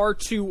was far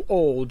too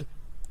old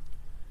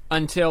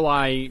until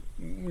I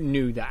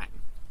knew that.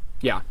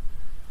 Yeah.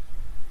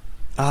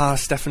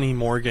 Stephanie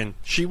Morgan.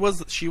 She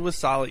was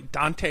solid.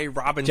 Dante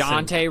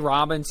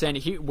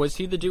Robinson. Was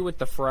he the dude with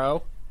the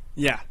fro?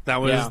 Yeah,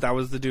 that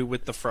was the dude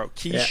with the fro.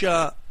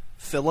 Keisha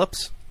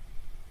Phillips.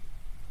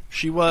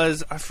 She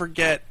was, I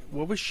forget,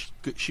 what was she?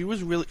 She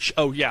was really.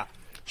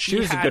 She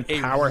was a good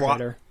power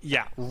hitter.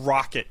 Yeah,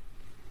 rocket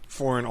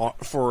for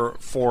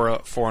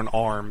an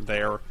arm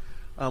there.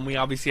 We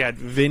obviously had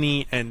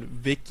Vinny and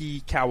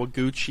Vicky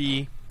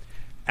Kawaguchi,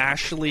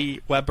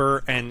 Ashley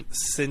Weber and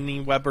Sydney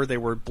Weber. They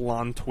were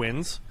blonde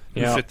twins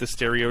who fit the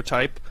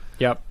stereotype.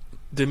 Yep.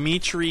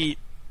 Dmitry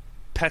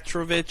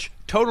Petrovich,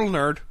 total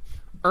nerd.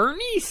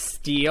 Ernie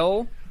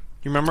Steele.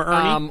 You remember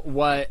Ernie?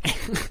 What?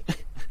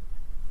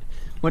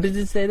 What did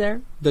it say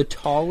there? The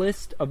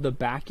tallest of the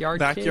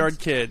backyard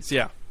kids.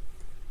 Yeah.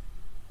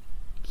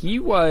 He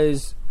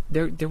was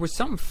there was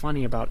something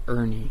funny about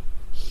Ernie.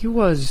 He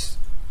was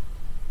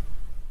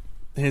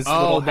his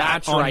little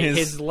hat right.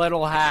 His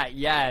little hat.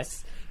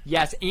 Yes.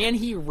 Yes, and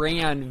he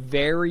ran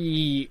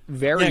very,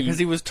 very because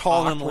he was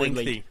tall awkwardly. and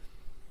lengthy.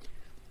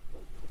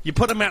 You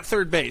put him at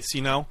third base,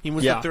 you know? He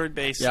was at third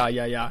base.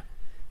 Yeah.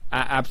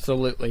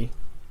 Absolutely.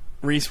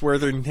 Reese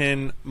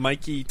Worthington,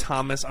 Mikey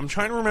Thomas. I'm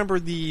trying to remember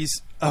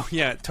these. Oh,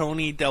 yeah,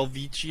 Tony Del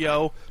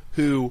Vecchio,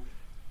 who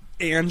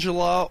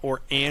Angela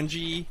or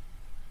Angie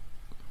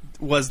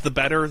was the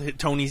better.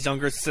 Tony's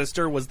younger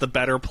sister was the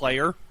better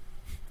player,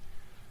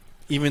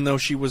 even though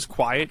she was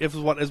quiet. Is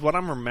what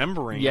I'm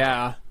remembering.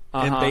 Yeah.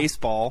 In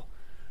baseball,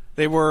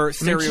 they were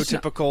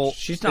stereotypical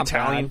she's not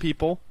Italian bad.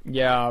 people.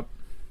 Yeah.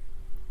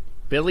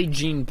 Billie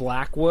Jean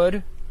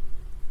Blackwood,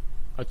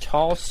 a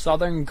tall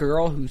Southern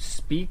girl who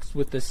speaks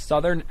with a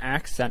Southern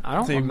accent. I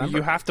don't remember.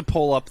 You have to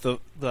pull up the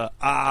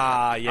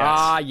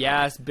yes.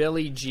 Yes,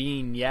 Billie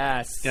Jean.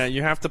 Yes. Yeah,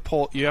 you have to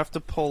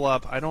pull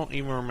up. I don't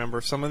even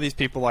remember. Some of these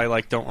people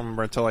I don't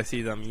remember until I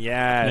see them.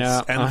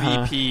 Yes, Yeah,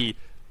 MVP,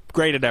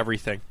 great at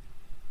everything.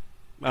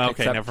 Okay,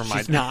 Except never mind.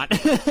 She's not.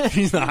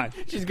 She's not.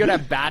 She's good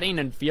at batting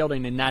and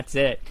fielding, and that's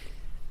it.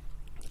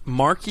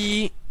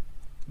 Marky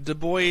Du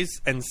Bois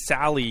and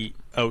Sally.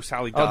 Oh,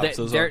 Sally Dobbs.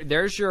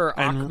 There's your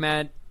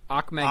Ahmed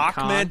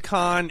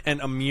Khan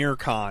and Amir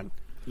Khan.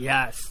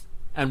 Yes.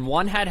 And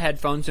one had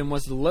headphones and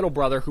was the little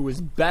brother who was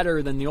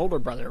better than the older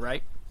brother,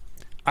 right?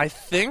 I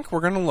think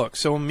we're going to look.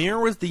 So Amir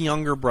was the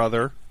younger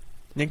brother,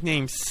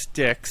 nicknamed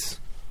Sticks.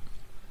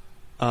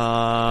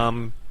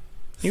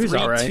 He was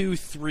all right.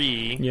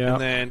 3-2-3. Yeah.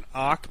 And then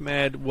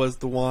Ahmed was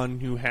the one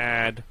who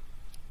had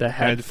the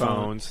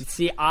headphones.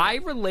 See, I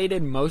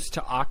related most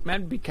to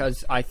Ahmed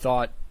because I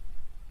thought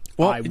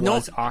Ahmed.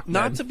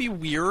 Not to be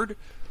weird,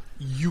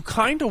 you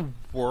kind of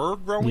were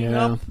growing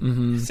up.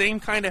 Mm-hmm. Same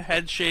kind of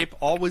head shape,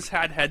 always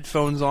had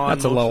headphones on.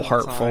 That's a little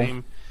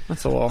hurtful.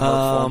 That's a little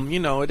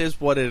hurtful. It is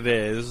what it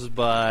is,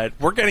 but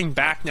we're getting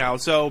back now.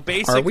 So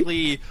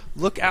basically,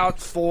 look out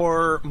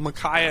for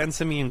Micaiah and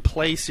Simeon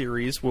Play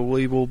Series, where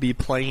we will be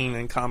playing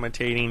and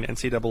commentating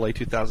NCAA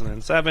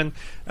 2007,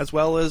 as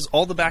well as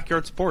all the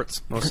backyard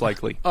sports, most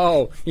likely.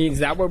 Oh, is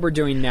that what we're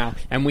doing now?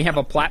 And we have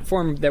a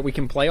platform that we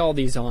can play all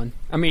these on.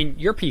 I mean,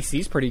 your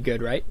PC's pretty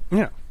good, right?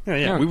 Yeah.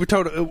 We would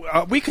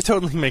we could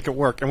totally make it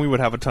work, and we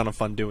would have a ton of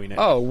fun doing it.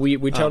 Oh, we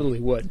totally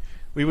would.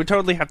 We would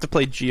totally have to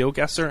play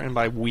GeoGuessr, and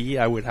by we,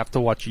 I would have to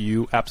watch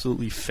you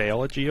absolutely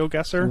fail at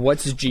GeoGuessr.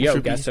 What's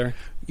GeoGuessr?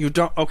 You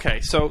don't.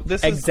 Okay, so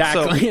this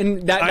exactly, is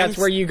and that's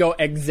where you go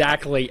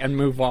exactly and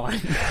move on.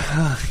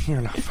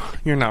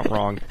 You're not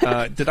wrong.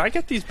 Did I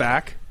get these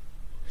back?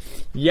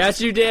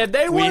 Yes, you did.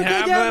 They We work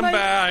have again, them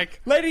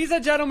back. Ladies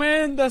and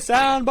gentlemen, the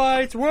sound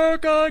bites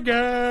work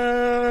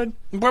again.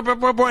 We don't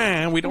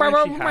actually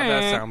have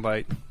that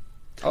soundbite.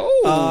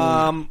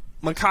 Oh.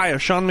 Micaiah,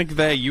 Sean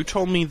McVay, you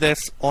told me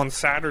this on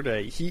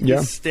Saturday. He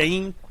is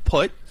staying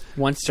put.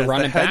 Wants to as run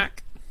the it head-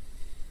 back.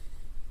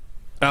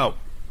 Oh.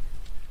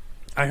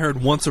 I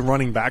heard once a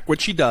running back,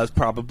 which he does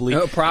probably.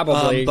 Oh,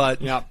 probably. But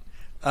yep.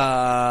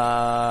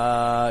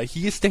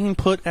 he is staying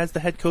put as the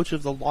head coach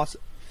of the Los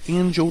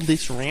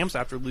Angeles Rams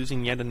after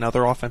losing yet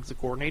another offensive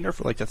coordinator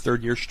for like the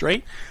third year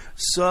straight.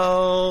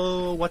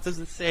 So, what does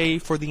it say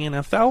for the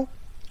NFL?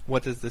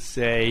 What does this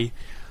say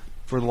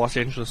for the Los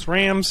Angeles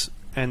Rams?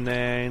 And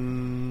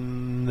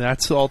then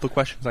that's all the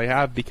questions I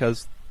have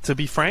because, to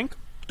be frank,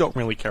 don't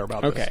really care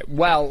about this. Okay,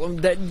 well,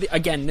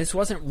 again, this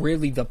wasn't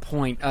really the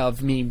point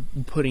of me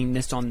putting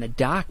this on the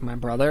dock, my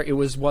brother. It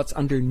was what's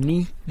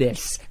underneath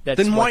this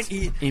that's Then why? what's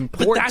important.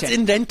 But that's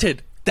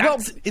indented.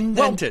 That's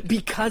indented. Well,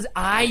 because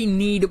I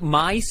need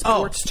my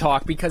sports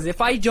talk, because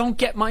if I don't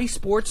get my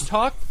sports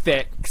talk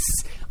fix,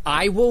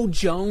 I will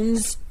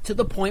Jones to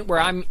the point where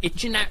I'm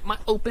itching at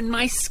open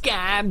my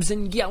scabs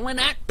and yelling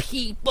at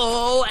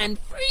people and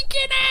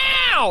freaking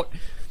out.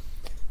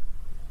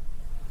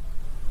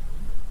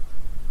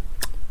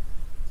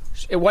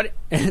 What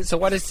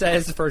it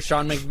says for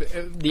Sean the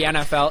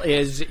NFL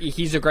is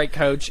he's a great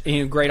coach,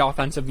 a great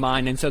offensive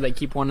mind, and so they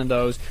keep one of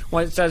those.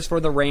 What it says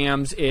for the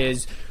Rams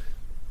is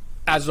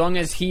as long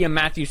as he and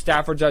Matthew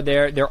Stafford are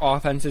there, their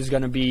offense is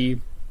going to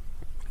be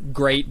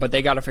great, but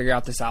they got to figure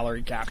out the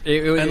salary cap.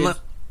 It was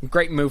a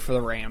great move for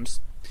the Rams.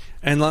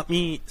 And let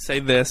me say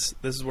this.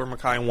 This is where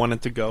Micaiah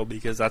wanted to go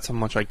because that's how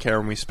much I care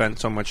and we spent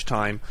so much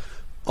time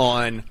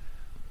on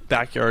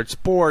Backyard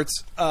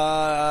Sports.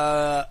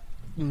 Micaiah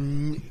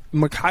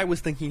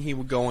was thinking he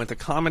would go into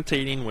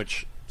commentating,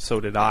 which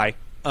so did I.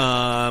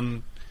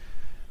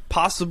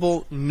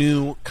 Possible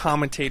new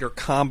commentator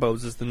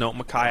combos is the note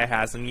Micaiah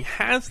has, and he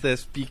has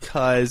this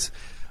because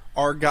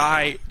our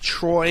guy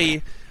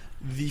Troy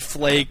the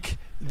Flake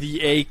the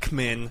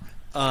Aikman,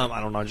 I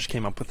don't know, I just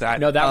came up with that.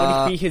 No,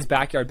 that would be his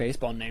backyard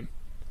baseball name.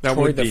 That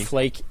Troy would the be.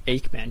 Flake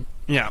Aikman.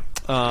 Yeah,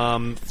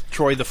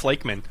 Troy the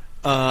Flakeman.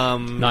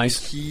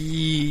 Nice.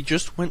 He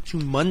just went to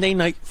Monday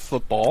Night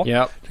Football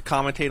to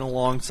commentate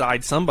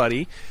alongside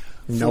somebody.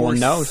 No one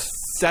knows.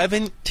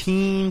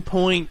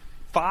 17.5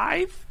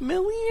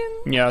 million?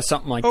 Yeah,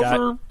 something like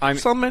over that.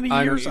 So many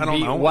years? I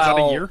don't know. Well, was that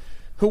a year?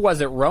 Who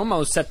was it?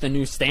 Romo set the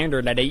new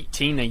standard at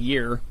 18 a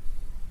year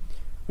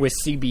with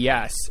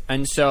CBS.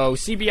 And so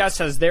CBS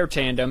has their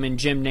tandem in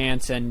Jim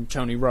Nantz and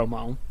Tony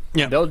Romo.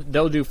 Yeah.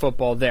 They'll do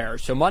football there.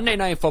 So Monday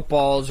Night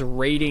Football's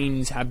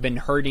ratings have been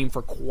hurting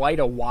for quite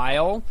a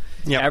while,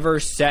 ever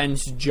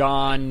since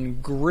John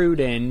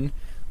Gruden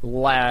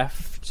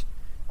left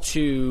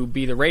to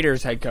be the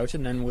Raiders head coach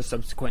and then was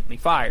subsequently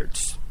fired.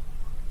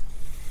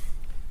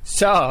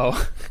 So,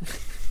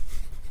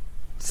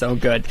 so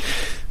good.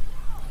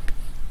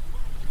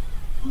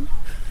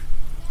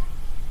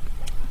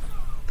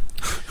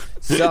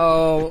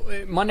 So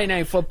Monday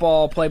Night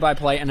Football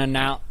play-by-play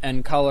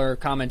and color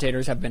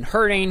commentators have been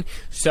hurting,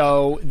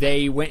 so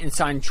they went and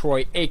signed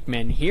Troy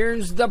Aikman.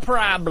 Here's the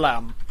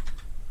problem.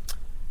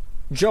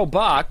 Joe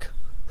Buck,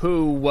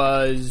 who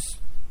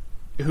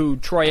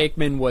Troy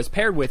Aikman was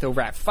paired with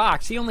over at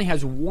Fox, he only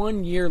has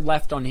 1 year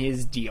left on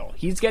his deal.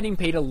 He's getting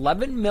paid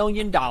 $11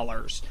 million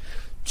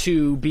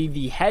to be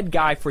the head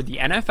guy for the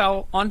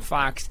NFL on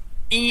Fox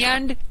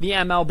and the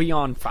MLB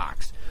on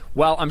Fox.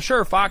 Well, I'm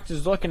sure Fox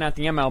is looking at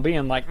the MLB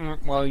and like,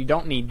 well, you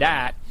don't need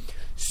that.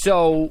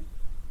 So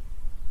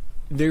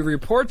the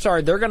reports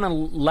are they're going to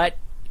let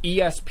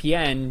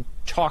ESPN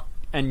talk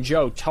and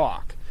Joe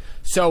talk.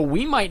 So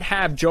we might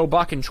have Joe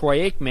Buck and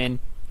Troy Aikman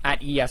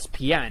at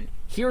ESPN.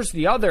 Here's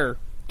the other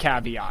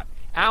caveat.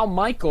 Al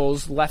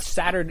Michaels left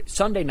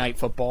Sunday Night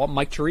Football.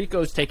 Mike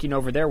Tirico's taking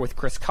over there with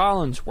Chris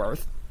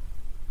Collinsworth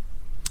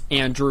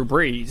and Drew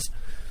Brees.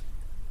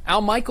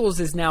 Al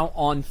Michaels is now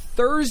on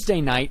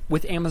Thursday night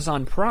with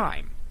Amazon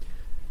Prime.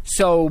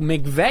 So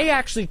McVay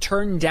actually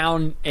turned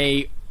down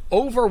a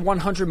over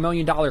 $100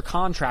 million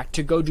contract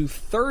to go do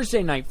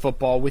Thursday Night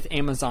Football with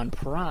Amazon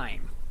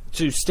Prime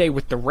to stay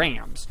with the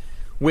Rams,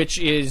 which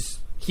is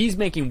he's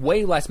making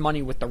way less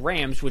money with the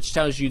Rams, which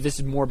tells you this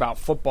is more about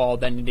football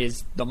than it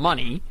is the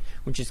money,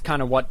 which is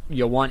kind of what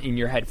you want in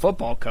your head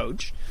football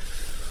coach.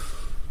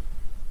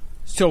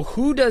 So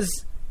who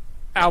does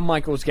Al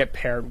Michaels get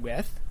paired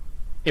with?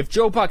 If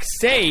Joe Buck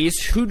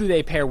stays, who do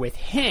they pair with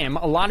him?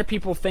 A lot of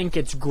people think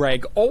it's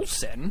Greg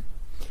Olsen.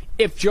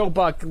 If Joe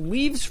Buck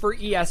leaves for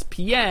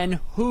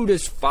ESPN, who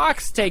does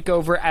Fox take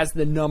over as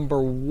the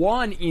number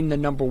one in the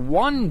number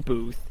one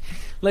booth?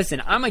 Listen,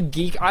 I'm a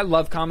geek. I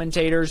love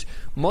commentators.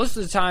 Most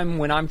of the time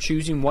when I'm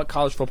choosing what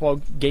college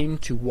football game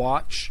to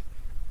watch,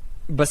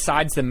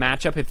 besides the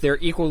matchup, if they're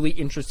equally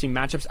interesting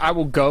matchups, I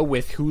will go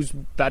with who's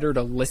better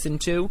to listen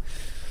to.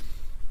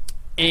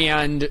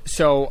 And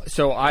so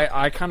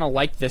I kind of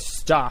like this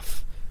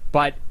stuff.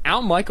 But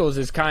Al Michaels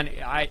is kind of...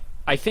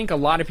 I think a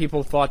lot of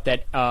people thought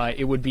that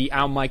it would be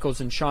Al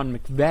Michaels and Sean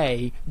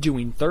McVay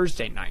doing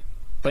Thursday night.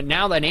 But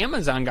now that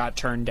Amazon got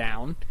turned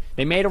down,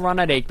 they made a run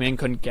at Aikman,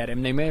 couldn't get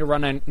him. They made a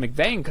run at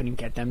McVay and couldn't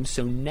get them.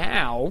 So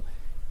now,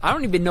 I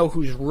don't even know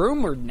who's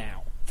rumored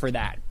now for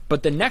that.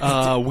 But the next...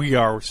 we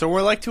are. So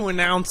we're like to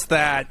announce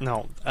that...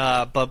 No.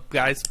 But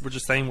guys, we're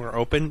just saying we're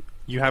open.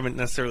 You haven't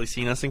necessarily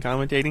seen us in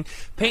commentating.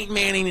 Peyton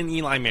Manning and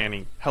Eli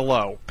Manning.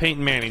 Hello.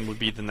 Peyton Manning would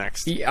be the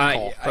next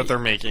call that they're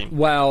making.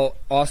 Well,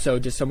 also,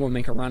 does someone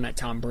make a run at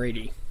Tom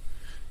Brady?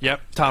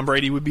 Yep, Tom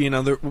Brady would be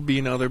another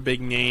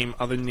big name.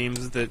 Other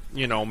names that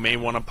may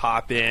want to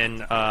pop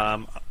in.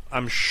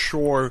 I'm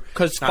sure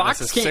because not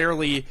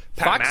necessarily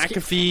Pat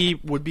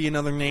McAfee would be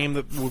another name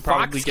that would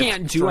probably Fox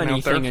can't do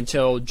anything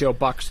until Joe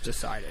Buck's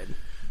decided.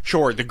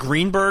 Sure, the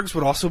Greenbergs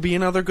would also be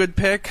another good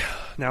pick.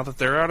 Now that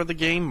they're out of the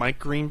game, Mike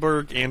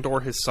Greenberg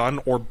and/or his son,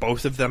 or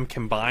both of them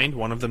combined,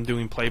 one of them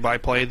doing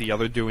play-by-play, the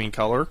other doing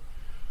color.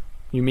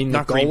 You mean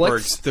not the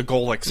Greenbergs? The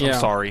Golics. Yeah. I'm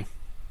sorry.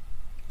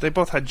 They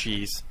both had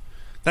G's.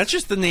 That's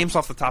just the names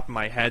off the top of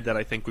my head that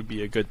I think would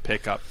be a good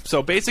pickup.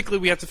 So basically,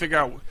 we have to figure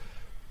out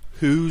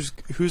who's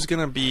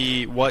going to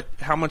be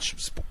how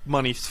much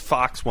money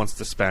Fox wants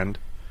to spend.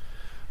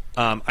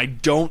 I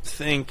don't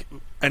think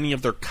any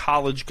of their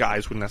college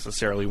guys would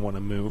necessarily want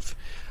to move.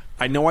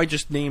 I know I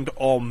just named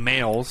all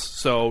males,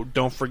 so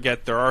don't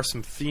forget there are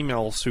some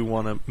females who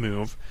want to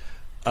move.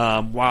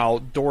 While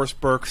Doris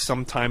Burke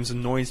sometimes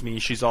annoys me,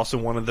 she's also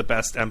one of the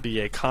best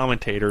NBA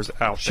commentators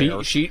out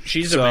there.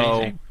 She's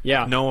amazing.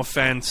 Yeah. No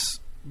offense,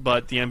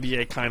 but the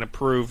NBA kind of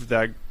proved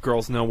that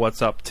girls know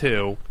what's up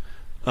too.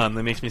 That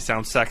makes me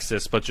sound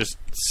sexist, but just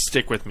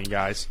stick with me,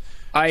 guys.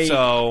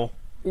 And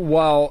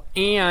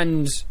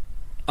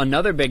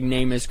another big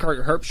name is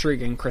Kirk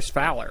Herbstreit and Chris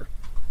Fowler.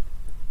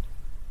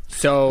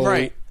 So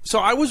right. So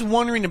I was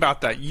wondering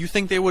about that. You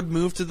think they would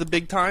move to the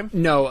big time?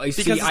 No,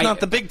 because it's not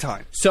the big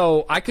time.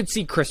 So I could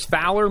see Chris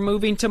Fowler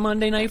moving to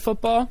Monday Night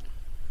Football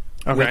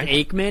with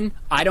Aikman.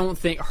 I don't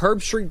think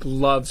Herbstreit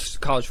loves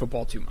college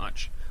football too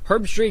much.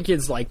 Herbstreit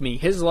is like me.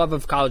 His love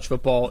of college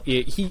football,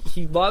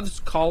 he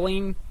loves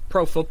calling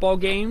pro football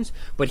games,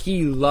 but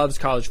he loves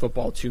college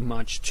football too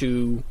much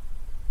to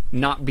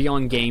not be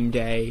on game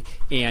day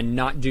and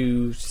not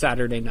do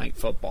Saturday Night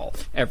Football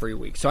every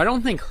week. So I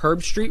don't think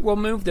Herbstreit will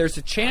move. There's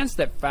a chance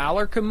that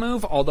Fowler could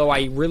move, although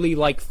I really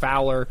like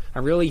Fowler. I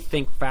really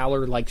think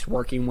Fowler likes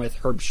working with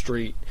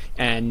Herbstreit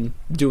and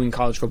doing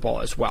college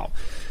football as well.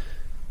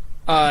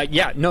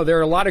 There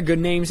are a lot of good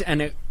names,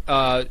 and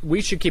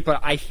we should keep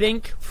I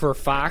think for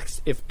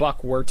Fox, if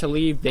Buck were to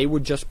leave, they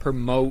would just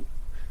promote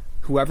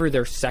whoever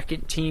their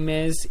second team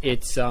is.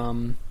 It's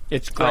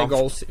Greg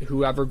Olsen,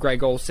 whoever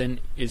Greg Olsen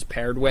is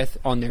paired with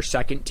on their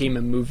second team,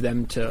 and move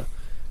them to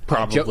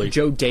probably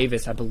Joe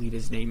Davis, I believe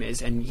his name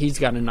is, and he's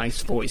got a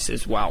nice voice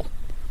as well.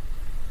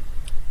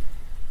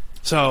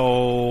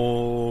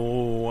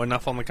 So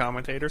enough on the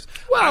commentators.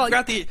 Well, I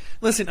got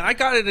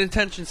an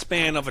attention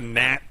span of a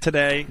gnat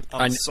today.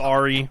 I'm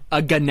sorry,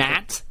 a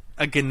gnat.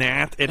 A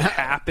gnat. It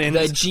happened.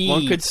 The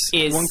G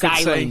is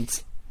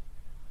silent.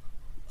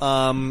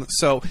 And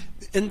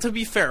to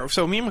be fair,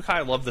 so me and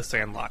Micaiah love The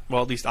Sandlot.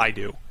 Well, at least I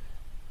do.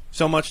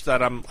 So much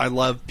that I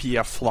love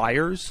PF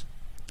Flyers.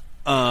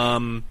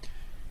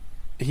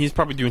 He's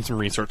probably doing some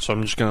research, so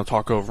I'm just going to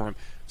talk over him.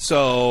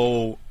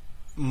 So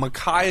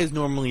Micaiah is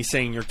normally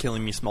saying "You're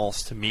killing me,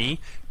 Smalls" to me,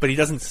 but he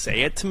doesn't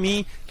say it to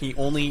me.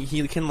 He'll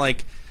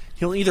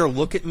either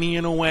look at me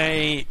in a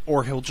way,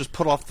 or he'll just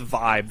put off the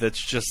vibe that's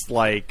just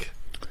like.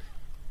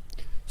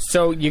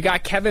 So you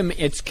got Kevin.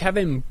 It's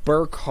Kevin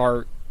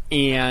Burkhardt,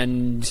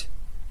 and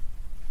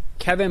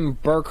Kevin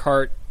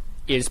Burkhardt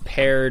is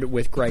paired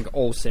with Greg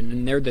Olsen,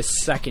 and they're the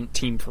second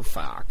team for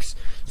Fox.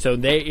 So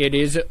it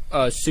is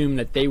assumed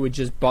that they would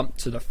just bump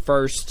to the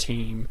first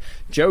team.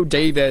 Joe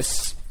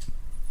Davis.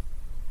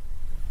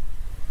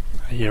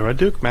 You're a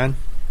Duke, man.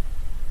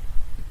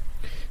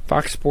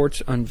 Fox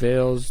Sports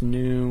unveils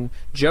new.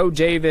 Joe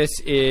Davis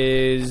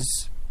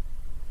is.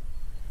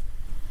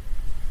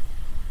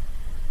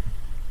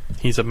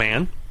 He's a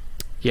man.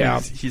 Yeah.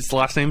 His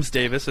last name's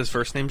Davis. His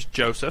first name's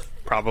Joseph,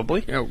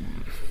 probably.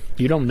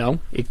 You don't know.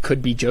 It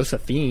could be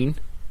Josephine.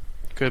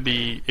 It could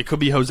be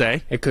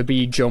Jose. It could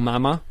be Joe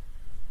Mama.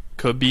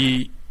 Could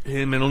be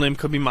his middle name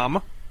could be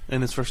Mama,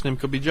 and his first name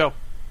could be Joe.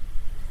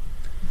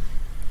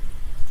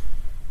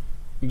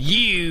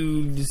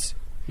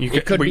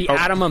 It could be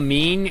Adam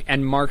Amin,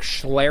 and Mark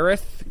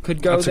Schlereth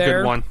could go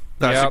there.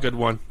 That's a good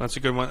one. That's a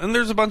good one. And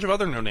there's a bunch of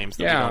other no names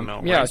that we don't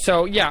know. Yeah, right?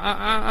 So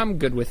I'm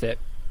good with it.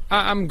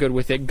 I'm good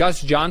with it.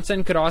 Gus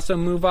Johnson could also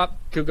move up,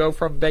 could go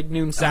from Big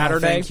Noon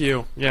Saturday. Thank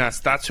you.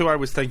 Yes, that's who I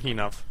was thinking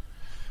of.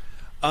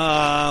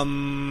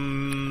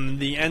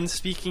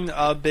 Speaking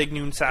of Big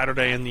Noon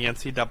Saturday and the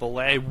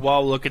NCAA,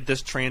 well, look at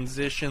this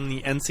transition.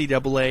 The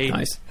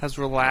NCAA has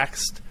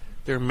relaxed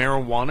their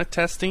marijuana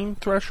testing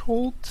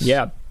thresholds.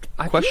 Yeah.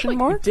 Question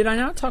mark? Did I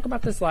not talk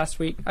about this last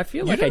week? I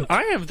feel like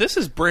I have. This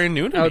is brand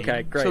new to me.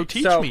 Okay, great. So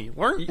teach me.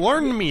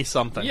 Learn me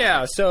something.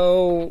 Yeah,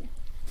 so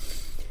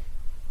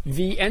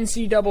the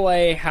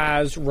NCAA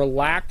has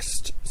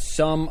relaxed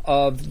some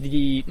of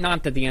the,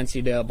 not that the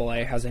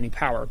NCAA has any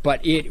power,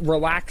 but it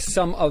relaxed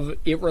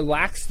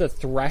the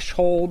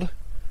threshold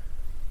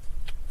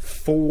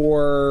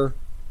for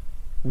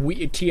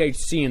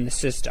THC in the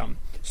system.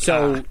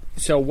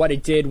 So what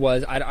it did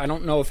was, I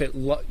don't know if it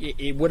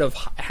would have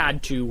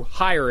had to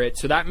hire it.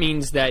 So that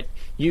means that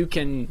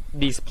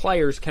these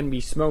players can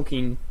be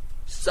smoking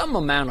some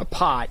amount of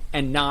pot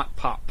and not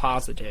pot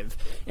positive.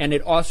 And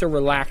it also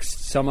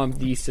relaxed some of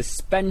the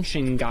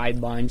suspension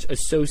guidelines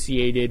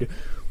associated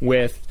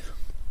with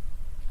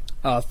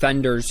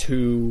offenders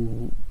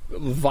who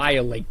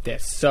violate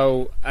this.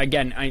 So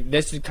again,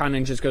 this kind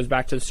of just goes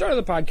back to the start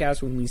of the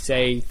podcast when we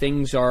say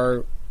things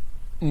are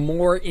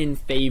more in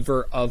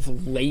favor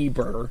of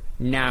labor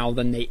now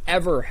than they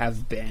ever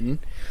have been,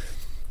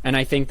 and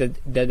I think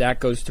that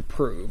goes to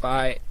prove.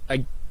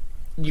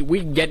 We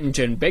can get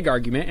into a big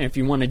argument, and if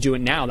you want to do it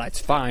now, that's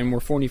fine.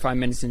 We're 45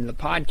 minutes into the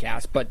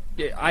podcast, but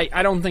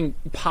I don't think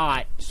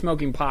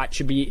smoking pot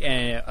should be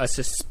a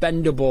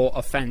suspendable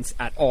offense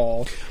at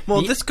all.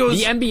 Well, the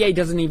NBA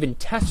doesn't even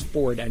test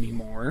for it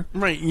anymore.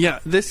 Right? Yeah.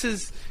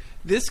 This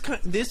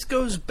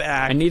goes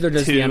back, and neither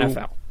does the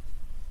NFL.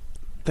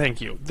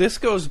 Thank you. This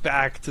goes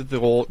back to the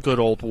good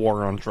old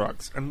war on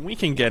drugs, and we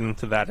can get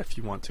into that if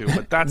you want to,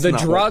 but that's the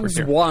not drugs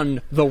what we're here.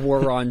 won the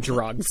war on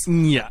drugs.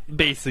 Yeah,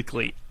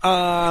 basically.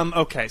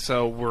 Okay,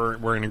 so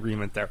we're in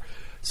agreement there.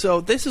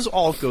 So this is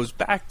all it goes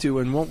back to,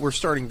 and what we're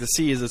starting to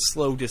see is a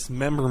slow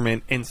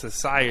dismemberment in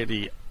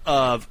society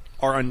of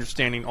our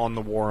understanding on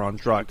the war on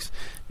drugs.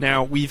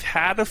 Now, we've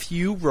had a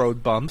few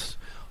road bumps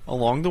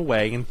along the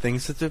way and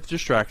things that have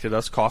distracted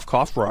us, cough,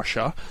 cough,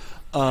 Russia.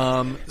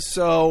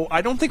 So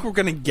I don't think we're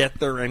going to get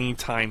there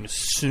anytime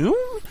soon,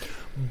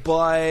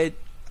 but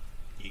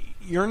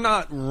you're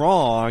not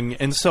wrong.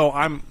 And so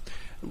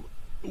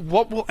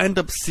what we'll end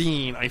up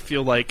seeing, I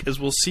feel like, is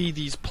we'll see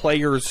these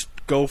players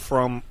go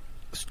from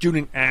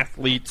student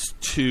athletes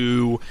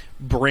to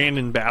brand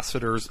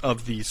ambassadors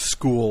of these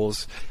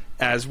schools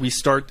as we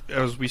start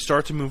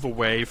to move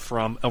away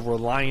from a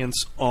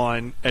reliance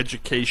on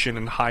education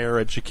and higher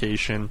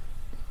education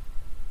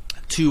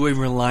to a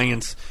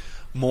reliance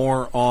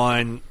more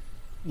on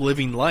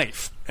living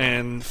life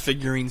and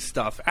figuring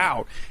stuff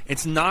out.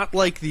 It's not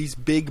like these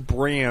big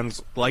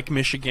brands like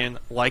Michigan,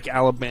 like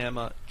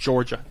Alabama,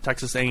 Georgia,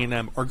 Texas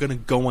A&M are going to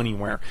go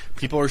anywhere.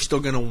 People are still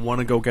going to want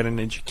to go get an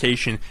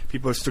education.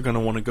 People are still going to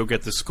want to go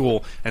get to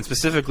school. And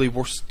specifically,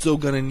 we're still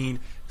going to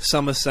need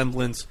some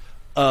semblance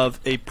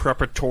of a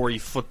preparatory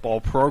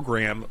football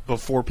program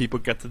before people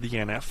get to the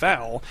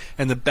NFL.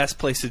 And the best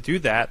place to do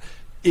that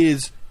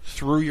is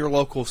through your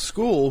local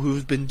school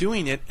who's been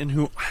doing it and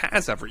who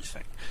has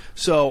everything.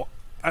 So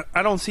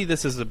I don't see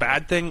this as a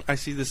bad thing. I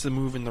see this as a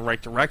move in the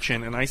right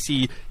direction, and I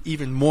see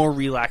even more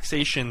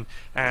relaxation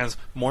as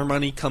more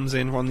money comes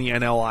in from the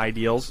NLI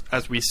deals,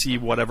 as we see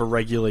whatever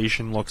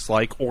regulation looks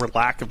like or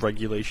lack of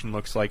regulation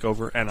looks like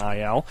over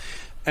NIL.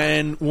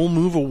 And we'll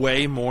move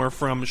away more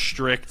from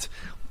strict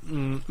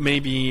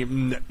maybe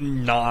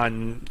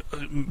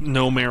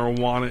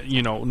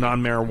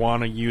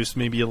non-marijuana use,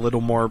 maybe a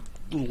little more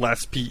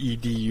less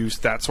PED use,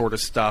 that sort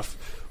of stuff,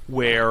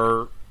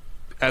 where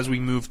as we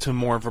move to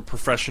more of a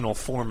professional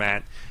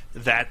format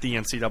that the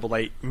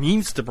NCAA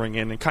needs to bring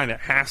in and kind of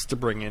has to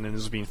bring in and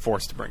is being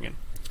forced to bring in.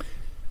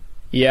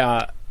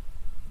 Yeah.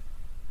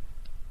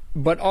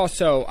 But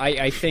also,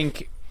 I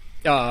think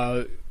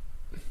guys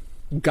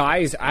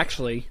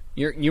actually,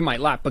 you might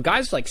laugh, but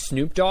guys like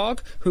Snoop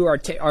Dogg who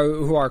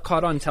are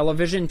caught on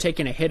television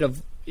taking a hit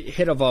of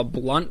a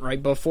blunt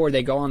right before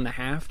they go on the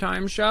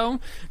halftime show,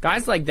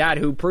 guys like that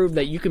who prove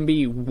that you can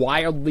be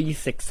wildly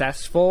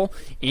successful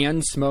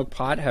and smoke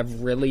pot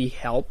have really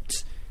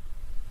helped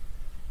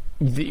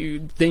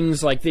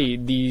things like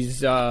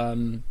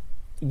the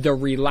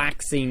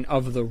relaxing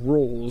of the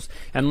rules.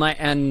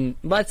 And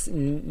let's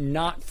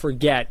not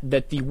forget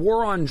that the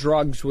war on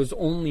drugs was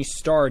only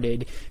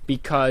started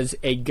because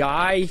a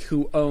guy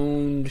who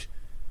owned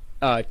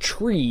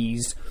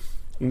trees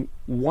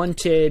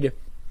wanted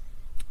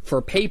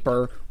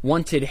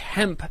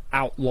hemp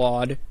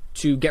outlawed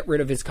to get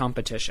rid of his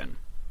competition.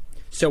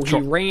 So he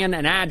ran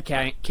an ad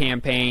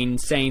campaign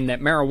saying that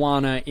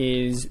marijuana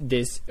is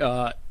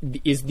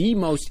the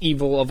most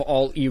evil of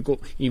all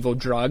evil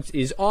drugs,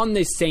 is on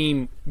this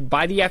same,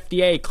 by the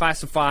FDA,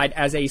 classified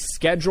as a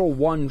Schedule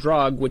 1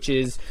 drug,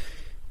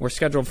 or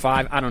Schedule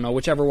 5, I don't know,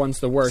 whichever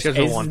one's the worst,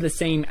 is the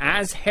same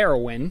as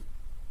heroin,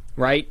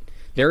 right?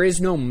 There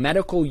is no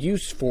medical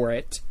use for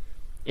it.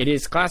 It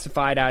is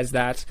classified as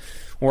that,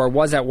 or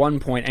was at one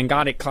point, and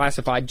got it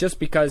classified just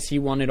because he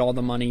wanted all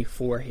the money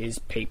for his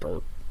paper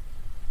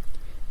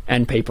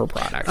and paper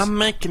products. I'm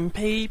making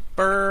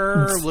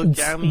paper. Look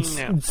at me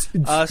now.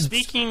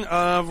 Speaking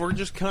of, we're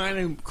just kind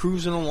of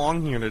cruising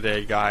along here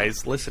today,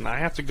 guys. Listen, I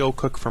have to go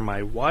cook for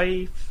my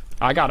wife.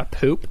 I gotta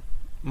poop.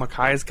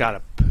 Makai's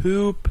gotta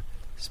poop.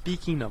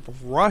 Speaking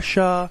of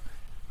Russia,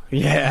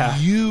 yeah,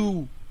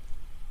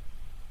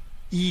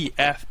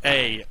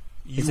 UEFA.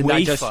 Isn't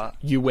that just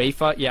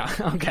UEFA? Yeah,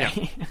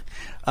 okay. Yeah.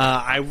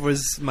 I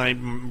was my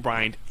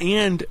mind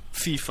and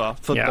FIFA,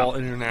 Football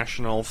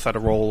International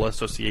Federal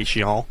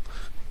Association.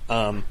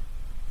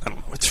 I don't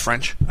know. It's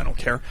French. I don't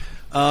care.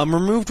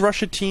 Removed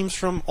Russia teams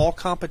from all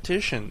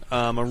competition.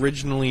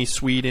 Originally,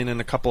 Sweden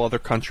and a couple other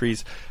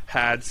countries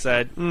had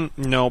said,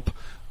 nope.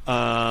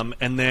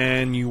 And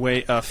then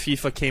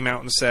FIFA came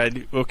out and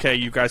said, okay,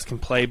 you guys can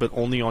play, but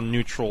only on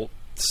neutral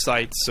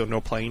sites, so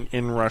no playing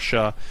in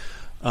Russia,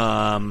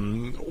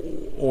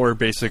 or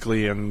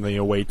basically in the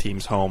away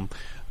team's home.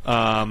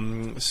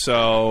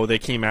 So they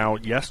came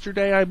out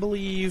yesterday, I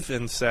believe,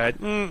 and said,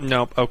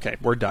 nope, okay,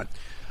 we're done.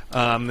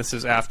 This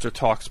is after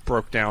talks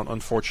broke down,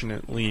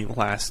 unfortunately,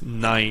 last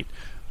night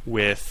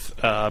with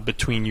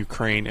between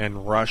Ukraine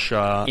and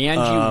Russia. And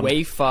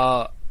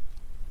UEFA,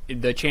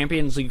 the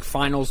Champions League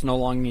finals no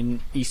longer in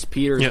East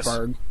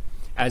Petersburg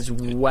as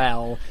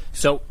well.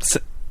 So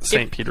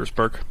St.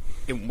 Petersburg.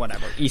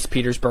 Whatever. East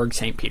Petersburg,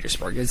 St.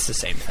 Petersburg. It's the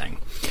same thing.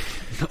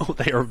 No,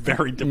 they are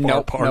very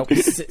apart. Nope.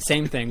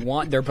 Same thing.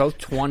 They're both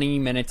 20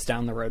 minutes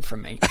down the road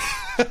from me.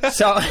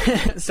 So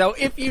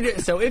if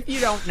you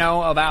don't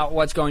know about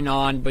what's going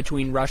on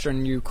between Russia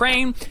and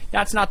Ukraine,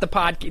 that's not the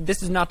podcast.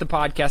 This is not the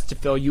podcast to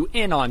fill you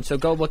in on. So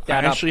go look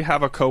that up. I actually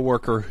have a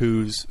coworker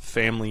whose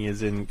family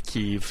is in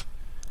Kyiv.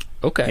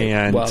 Okay.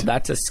 And well,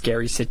 that's a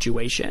scary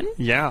situation.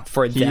 Yeah.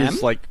 For them.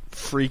 He's like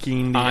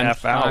freaking the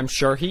F out. I'm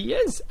sure he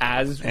is,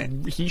 as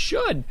he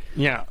should.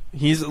 Yeah.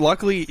 He's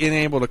luckily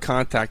unable to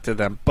contact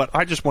them, but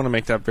I just want to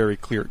make that very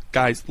clear.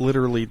 Guys,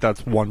 literally,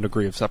 that's 1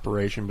 degree of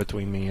separation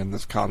between me and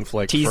this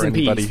conflict. T's for and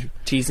anybody. P's.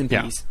 T's and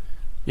P's.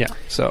 Yeah,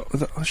 so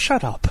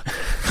shut up.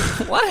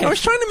 What? I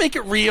was trying to make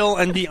it real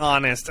and be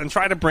honest and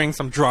try to bring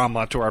some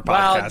drama to our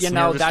podcast.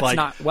 Well, that's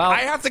not... Well,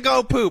 I have to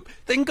go poop.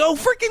 Then go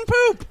freaking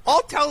poop.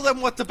 I'll tell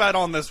them what to bet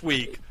on this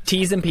week.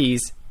 T's and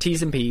P's.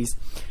 T's and P's.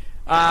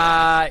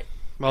 Well,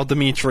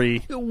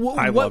 Dimitri,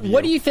 I love you.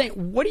 What do you think?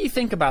 What do you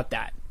think about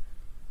that?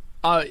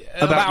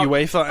 About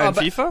UEFA and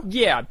FIFA?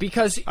 Yeah,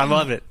 because... I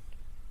love it.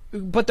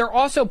 But they're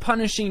also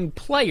punishing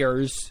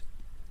players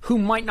who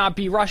might not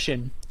be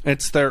Russian.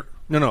 It's their...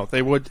 No,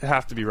 they would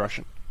have to be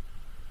Russian.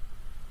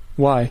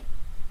 Why?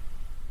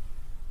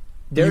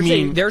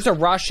 There's a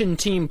Russian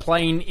team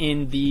playing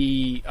in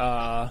the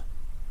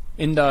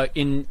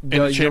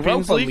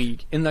Europa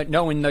League. In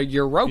the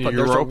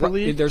Europa.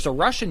 League? There's a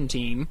Russian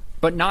team,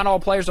 but not all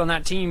players on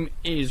that team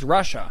is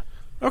Russia.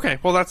 Okay,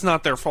 well that's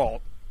not their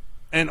fault.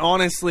 And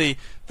honestly,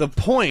 the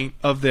point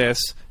of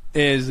this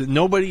is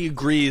nobody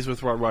agrees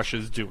with what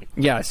Russia's doing.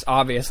 Yes,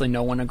 obviously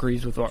no one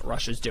agrees with what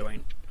Russia's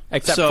doing,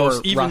 except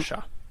for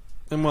Russia.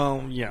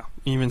 Well, yeah.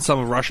 Even some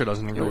of Russia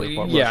doesn't agree with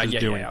what Russia's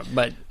doing. Yeah,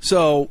 but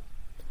so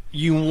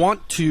you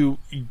want to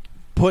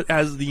put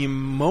as the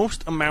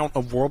most amount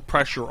of world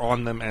pressure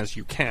on them as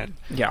you can.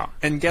 Yeah.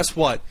 And guess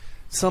what?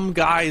 Some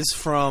guys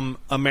from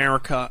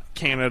America,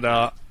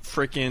 Canada,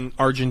 frickin'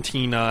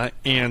 Argentina,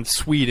 and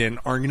Sweden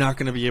are not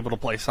going to be able to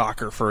play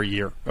soccer for a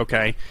year,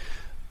 okay?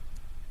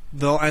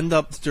 They'll end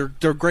up...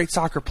 They're great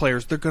soccer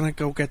players. They're going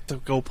to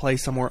go play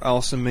somewhere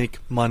else and make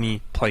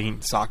money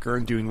playing soccer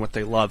and doing what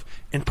they love.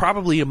 In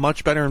probably a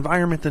much better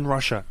environment than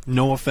Russia.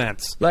 No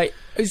offense.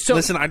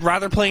 Listen, I'd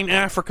rather play in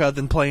Africa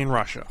than play in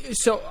Russia.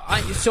 I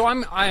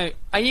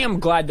am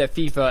glad that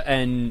FIFA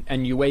and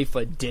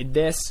UEFA did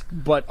this,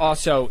 but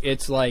also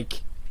it's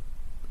like...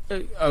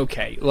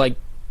 Okay, like...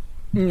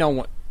 No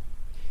one...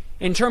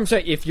 In terms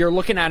of, if you're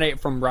looking at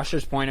it from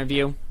Russia's point of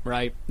view,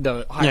 right,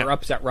 the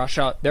higher-ups at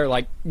Russia, they're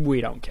like,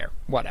 we don't care.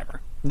 Whatever.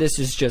 This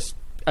is just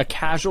a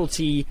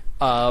casualty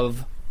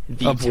of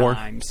the times. War.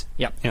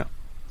 Yep. Yeah.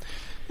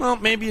 Well,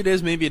 maybe it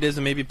is, maybe it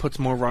isn't. Maybe it puts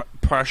more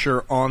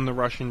pressure on the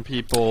Russian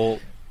people,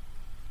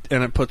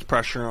 and it puts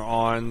pressure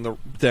on,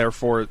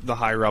 therefore, the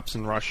higher-ups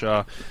in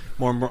Russia.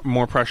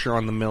 More pressure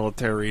on the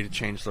military to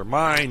change their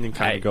mind and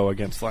kind of go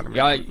against Vladimir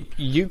Putin. Yeah,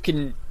 you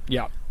can...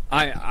 Yeah,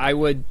 I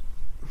would...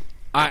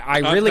 I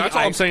really... That's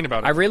all I'm saying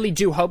about it. I really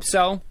do hope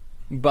so,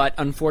 but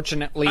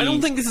unfortunately... I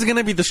don't think this is going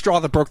to be the straw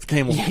that broke the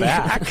camel's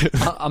back.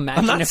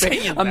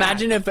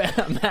 Imagine if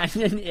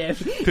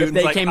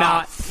they came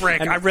out...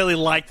 Frick, I really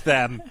liked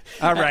them.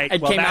 All right,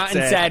 came out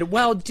and said,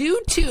 well,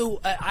 due to...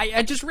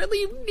 I just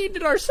really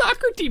needed our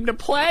soccer team to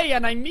play,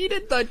 and I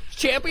needed the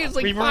Champions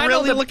League final. We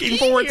were really looking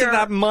forward to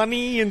that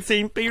money in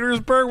St.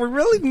 Petersburg. We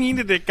really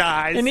needed it,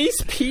 guys. In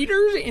East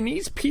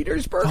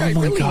Petersburg, I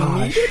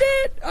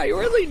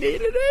really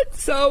needed it.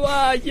 So,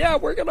 yeah,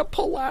 we're going to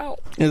pull out.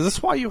 Is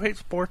this why you hate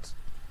sports?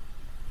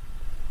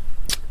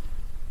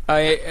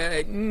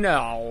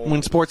 No.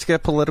 When sports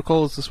get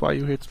political, is this why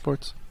you hate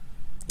sports?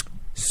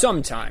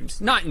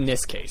 Sometimes. Not in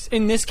this case.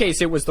 In this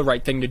case, it was the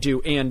right thing to do,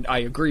 and I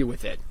agree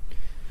with it.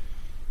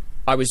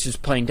 I was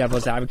just playing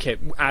devil's advocate,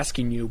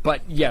 asking you.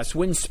 But yes,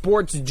 when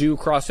sports do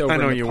cross over, I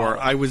know you were.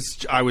 I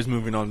was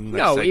moving on. To the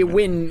next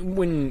segment.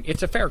 When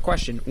it's a fair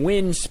question.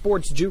 When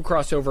sports do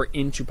cross over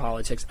into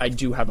politics, I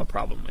do have a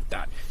problem with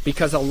that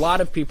because a lot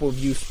of people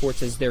view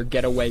sports as their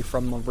getaway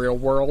from the real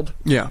world.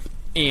 Yeah,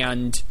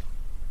 and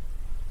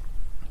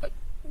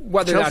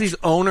whether Chelsea's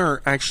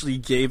owner actually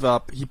gave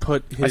up. He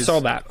put his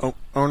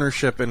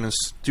ownership and his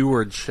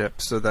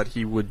stewardship so that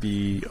he would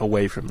be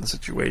away from the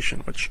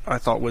situation, which I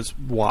thought was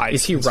wise.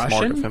 Is he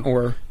Russian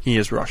or he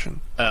is Russian?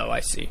 Oh, I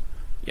see.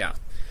 Yeah.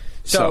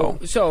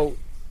 So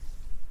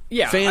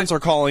Yeah, fans are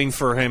calling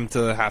for him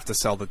to have to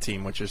sell the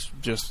team, which is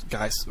just,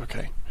 guys,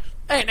 okay.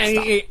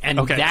 And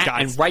Okay, that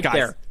guys, and right guys,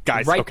 there,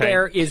 guys, right okay.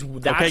 there is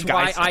that's Okay,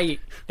 why guys.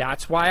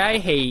 that's why I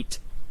hate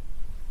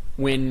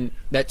when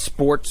that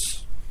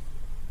sports.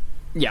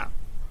 Yeah,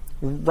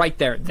 right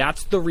there.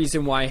 That's the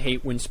reason why I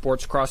hate when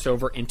sports cross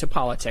over into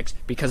politics,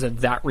 because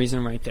of that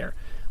reason right there.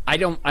 I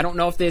don't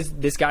know if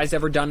this guy's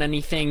ever done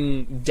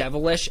anything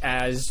devilish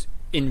as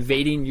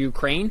invading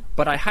Ukraine,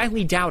 but I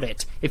highly doubt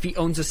it if he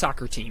owns a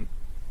soccer team.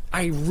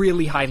 I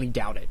really highly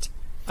doubt it.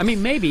 I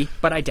mean, maybe,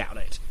 but I doubt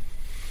it.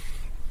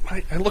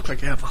 I look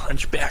like I have a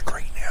hunchback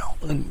right now.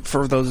 And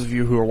for those of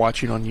you who are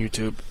watching on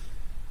YouTube.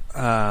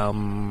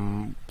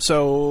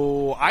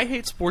 So I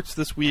hate sports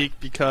this week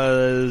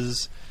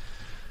because,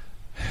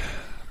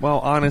 well,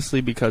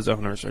 honestly, because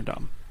owners are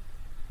dumb.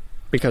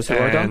 Because who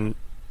are dumb?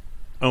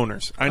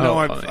 Owners. I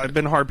know yeah. I've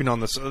been harping on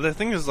this. The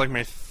thing is like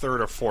my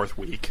third or fourth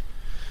week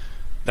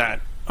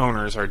that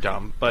owners are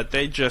dumb, but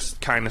they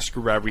just kind of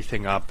screw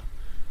everything up.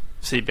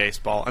 See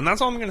baseball, and that's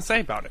all I'm going to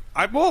say about it.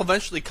 I will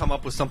eventually come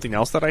up with something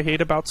else that I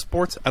hate about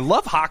sports. I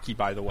love hockey,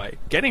 by the way.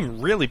 Getting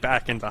really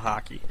back into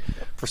hockey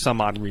for some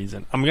odd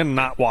reason. I'm going to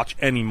not watch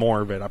any more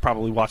of it. I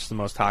probably watched the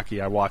most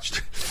hockey I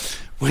watched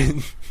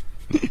with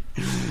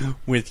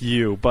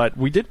you. But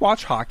we did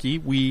watch hockey.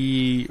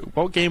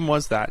 What game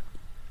was that?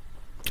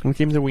 What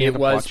game did we end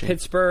up watching? It was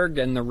Pittsburgh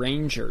and the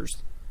Rangers.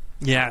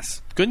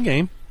 Yes. Good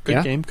game.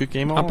 Good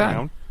game all Not bad.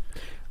 around.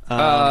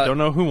 Don't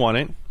know who won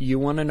it. You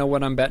want to know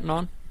what I'm betting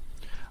on?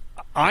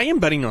 I am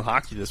betting on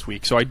hockey this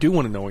week, so I do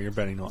want to know what you're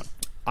betting on.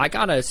 I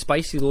got a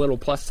spicy little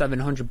plus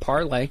 700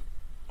 parlay.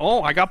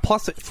 Oh, I got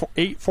plus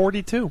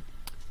 842.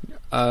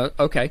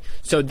 Okay.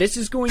 So this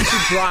is going to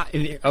drop.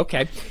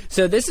 Okay.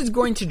 So this is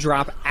going to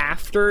drop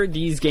after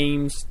these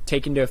games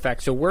take into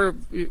effect. So we're.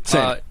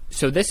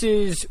 So this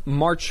is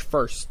March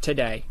 1st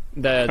today,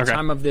 the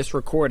time of this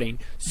recording.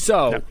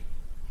 So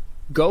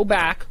go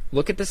back,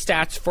 look at the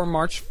stats for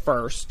March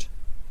 1st.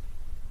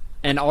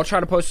 And I'll try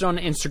to post it on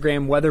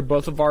Instagram whether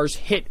both of ours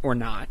hit or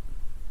not.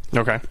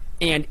 Okay.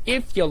 And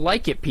if you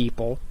like it,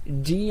 people,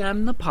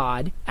 DM the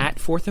pod at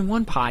 4th and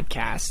 1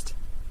 Podcast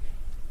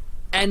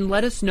and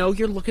let us know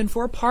you're looking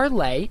for a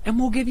parlay, and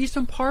we'll give you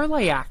some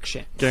parlay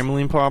action.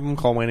 Gambling problem?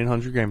 Call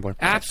 1-800-GAMBLER.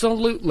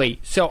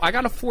 Absolutely. So I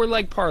got a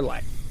 4-leg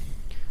parlay.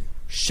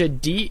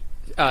 Sadiq.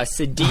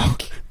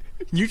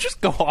 You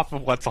just go off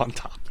of what's on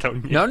top,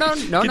 don't you? No.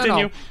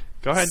 Continue.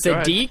 Go ahead.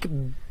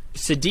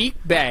 Sadiq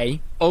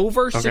Bey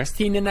over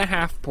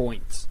 16.5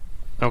 points.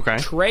 Okay.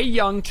 Trae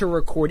Young to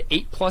record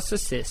 8+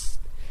 assists.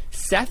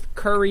 Seth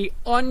Curry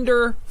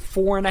under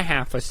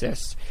 4.5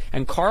 assists.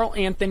 And Karl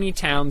Anthony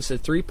Towns, the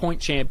 3-point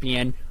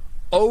champion,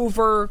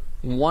 over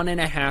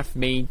 1.5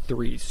 made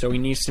threes. So he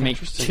needs to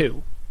make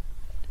 2.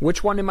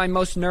 Which one am I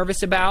most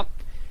nervous about?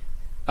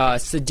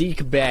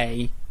 Sadiq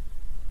Bey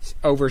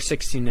over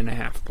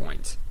 16.5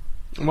 points.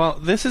 Well,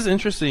 this is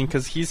interesting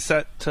because he's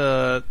set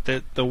to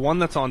the one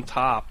that's on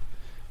top,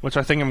 which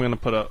I think I'm going to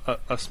put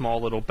a small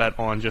little bet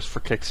on just for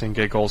kicks and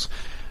giggles.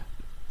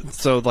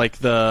 So, like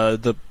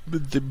the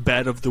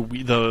bet of the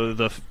week, not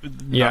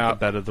the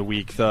bet of the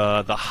week,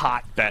 the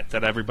hot bet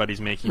that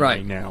everybody's making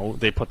right now.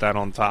 They put that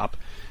on top.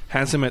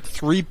 Has him at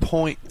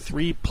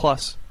 3.3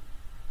 plus.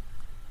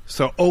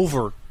 So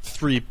over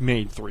 3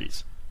 made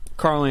threes.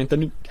 Karl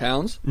Anthony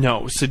Towns?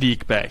 No,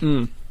 Sadiq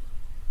Bey.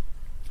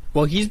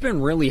 Well, he's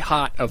been really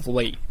hot of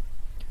late.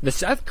 The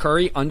Seth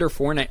Curry under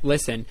 4.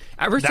 Listen,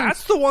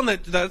 that's the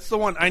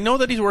one. I know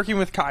that he's working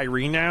with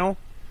Kyrie now,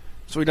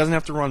 so he doesn't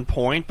have to run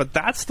point. But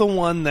that's the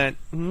one that.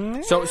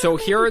 So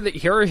here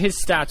are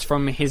his stats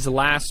from his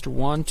last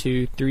 1,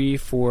 2, 3,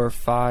 4,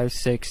 5,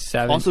 6,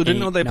 7. Also, didn't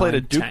know they played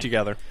at Duke 10.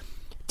 together.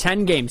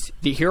 10 games.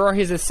 Here are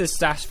his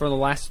assist stats for the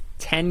last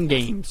 10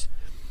 games.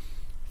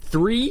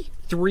 3,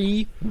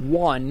 3,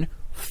 1,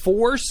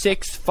 4,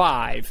 6,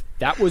 5.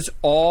 That was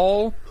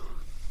all.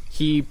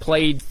 He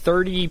played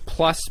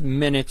 30-plus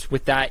minutes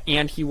with that,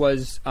 and he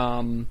was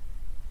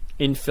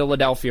in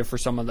Philadelphia for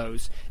some of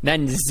those.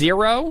 Then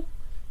 0,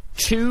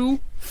 2,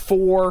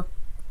 4,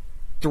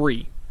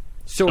 3.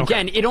 So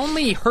again, it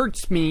only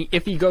hurts me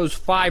if he goes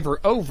 5 or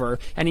over,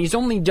 and he's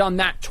only done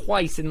that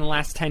twice in the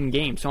last 10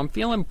 games. So I'm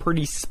feeling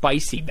pretty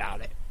spicy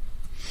about it.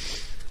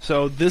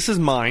 So this is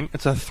mine.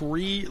 It's a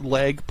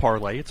 3-leg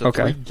parlay. It's a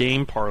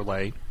 3-game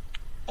parlay.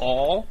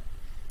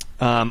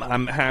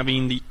 I'm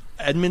having the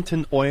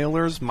Edmonton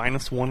Oilers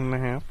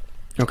 -1.5.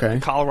 Okay.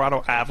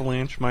 Colorado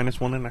Avalanche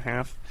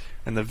 -1.5,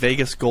 and the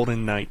Vegas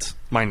Golden Knights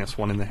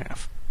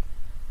 -1.5.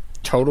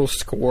 Total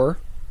score?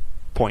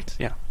 Points,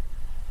 yeah.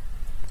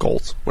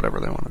 Goals, whatever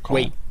they want to call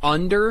them.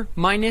 Under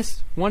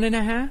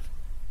 -1.5?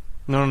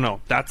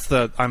 No.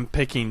 I'm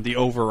picking the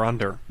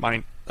over/under.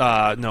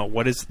 No,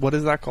 what is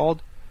that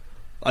called?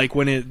 Like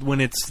when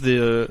it's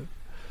the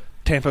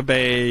Tampa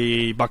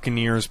Bay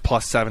Buccaneers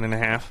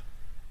 +7.5.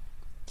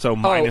 So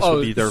minus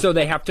would be their. So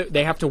they have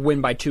to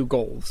win by 2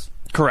 goals.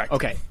 Correct.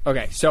 Okay.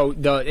 So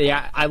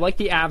I like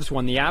the Avs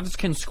one. The Avs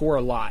can score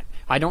a lot.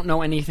 I don't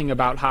know anything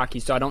about hockey,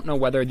 so I don't know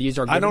whether these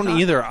are good I don't or not.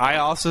 either. I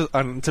also,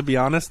 to be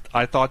honest,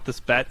 I thought this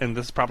bet, and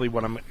this is probably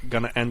what I'm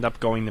going to end up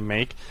going to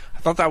make. I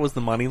thought that was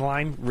the money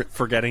line,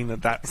 forgetting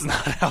that that's not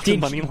how the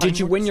money line Did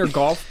you works. win your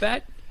golf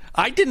bet?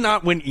 I did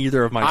not win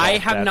either of my golf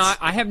bets.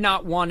 I have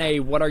not won a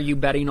what are you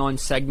betting on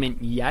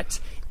segment yet,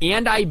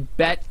 and I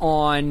bet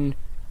on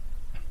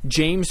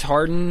James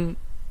Harden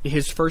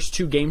his first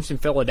 2 games in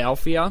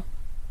Philadelphia.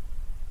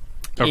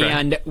 Okay.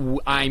 And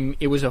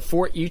it was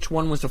each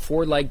one was a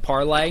 4-leg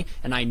parlay,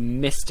 and I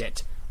missed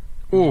it.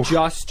 Ooh.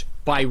 Just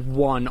by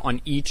 1 on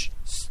each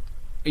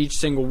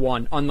single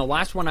one. On the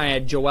last one, I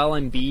had Joel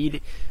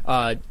Embiid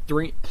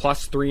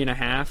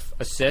 3+3.5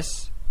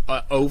 assists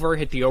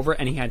hit the over,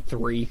 and he had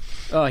 3.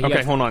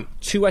 Okay, hold on.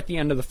 2 at the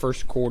end of the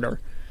first quarter.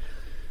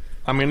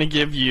 I'm going to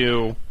give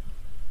you.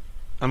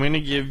 I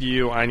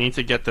need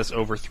to get this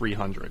over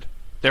 300.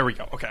 There we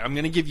go. Okay, I'm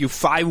going to give you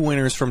 5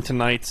 winners from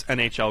tonight's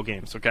NHL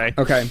games. Okay.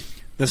 Okay.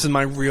 This is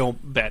my real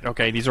bet.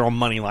 Okay, these are all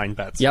money line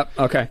bets. Yep.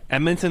 Okay.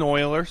 Edmonton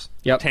Oilers.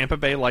 Yep. Tampa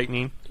Bay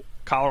Lightning.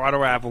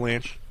 Colorado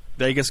Avalanche.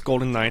 Vegas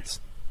Golden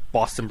Knights.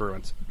 Boston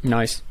Bruins.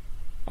 Nice.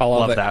 I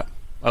love it. That.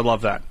 I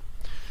love that.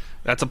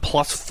 That's a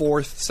plus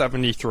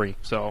 473.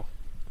 So,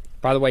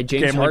 by the way,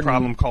 James gambling Harden.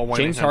 problem, call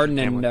James Harden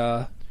and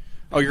oh,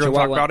 you're going to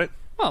talk about it?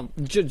 Well,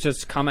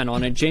 just comment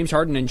on it. James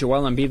Harden and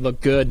Joel Embiid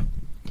look good,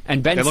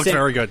 and Ben. They look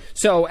very good.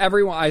 So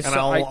everyone,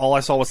 all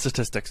I saw was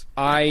statistics.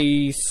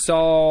 I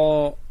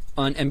saw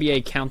an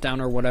NBA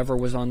countdown or whatever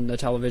was on the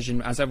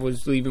television as I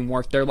was leaving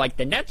work. They're like,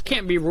 the Nets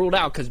can't be ruled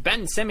out because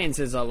Ben Simmons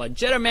is a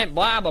legitimate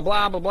blah blah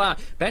blah blah blah.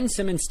 Ben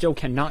Simmons still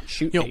cannot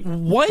shoot a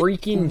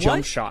freaking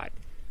jump shot.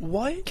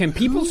 What? Can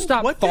people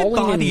stop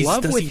falling in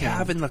love does with he him?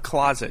 have in the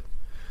closet?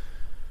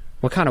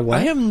 What kind of what?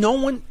 I have no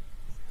one.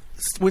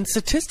 When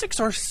statistics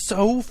are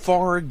so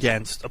far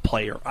against a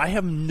player, I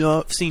have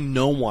seen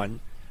no one,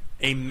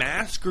 a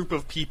mass group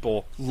of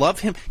people,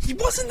 love him. He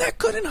wasn't that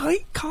good in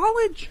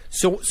college.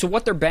 So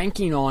what they're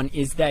banking on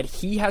is that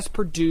he has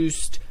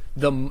produced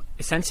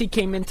since he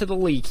came into the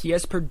league, he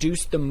has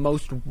produced the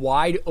most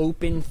wide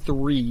open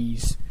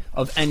threes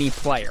of any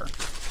player.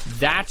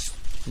 That's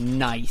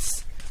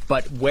nice.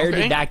 But where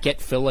did that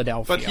get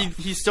Philadelphia? But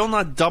he's still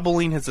not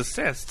doubling his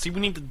assists. He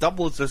would need to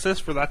double his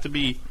assists for that to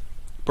be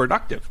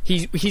productive.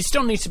 He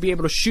still needs to be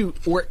able to shoot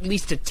or at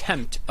least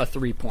attempt a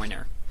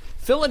three-pointer.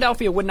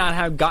 Philadelphia would not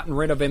have gotten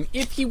rid of him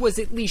if he was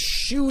at least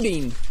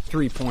shooting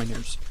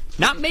three-pointers.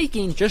 Not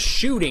making, just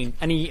shooting,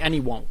 and he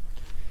won't.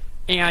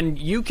 And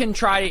you can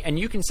try, and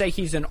you can say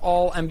he's an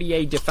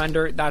all-NBA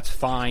defender. That's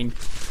fine.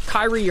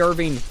 Kyrie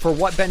Irving, for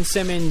what Ben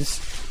Simmons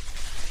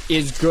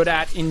is good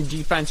at in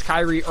defense,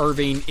 Kyrie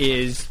Irving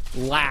is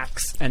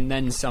lax and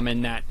then some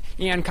in that.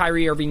 And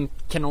Kyrie Irving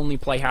can only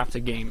play half the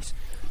games.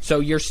 So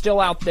you're still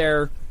out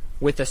there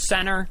with a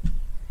center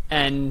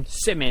and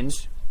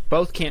Simmons.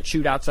 Both can't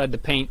shoot outside the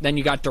paint. Then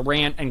you got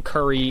Durant and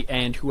Curry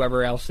and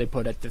whoever else they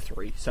put at the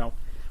three. So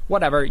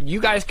whatever. You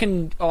guys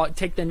can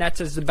take the Nets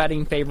as the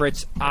betting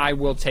favorites. I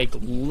will take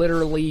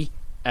literally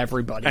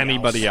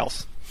anybody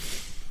else.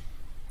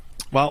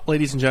 Well,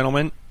 ladies and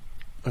gentlemen,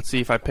 let's see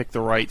if I pick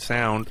the right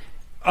sound.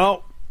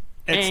 Oh,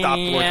 it stopped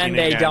working again. And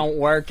they don't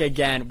work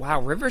again. Wow,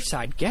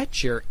 Riverside,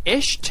 get your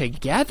ish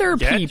together,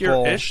 people. Get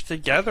your ish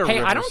together, Hey,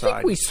 Riverside. I don't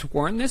think we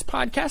swore in this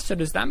podcast, so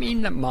does that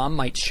mean that Mom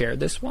might share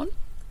this one?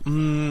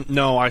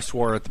 No, I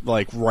swore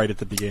right at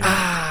the beginning.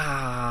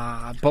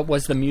 But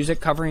was the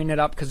music covering it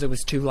up because it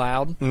was too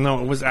loud?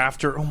 No, it was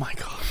after. Oh, my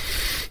God.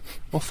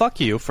 Well, fuck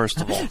you, first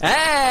of all.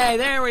 Hey,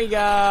 there we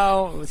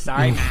go.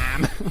 Sorry,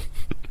 Mom.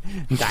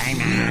 Sorry,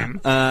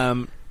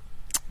 Mom.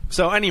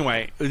 So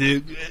anyway,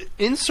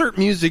 insert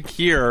music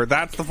here.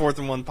 That's the 4th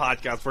and 1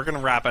 podcast. We're going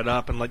to wrap it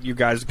up and let you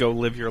guys go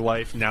live your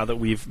life now that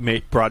we've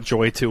brought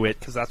joy to it,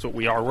 because that's what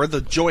we are. We're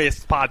the joyous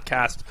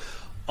podcast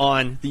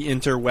on the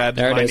interwebs.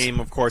 My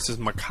name, of course, is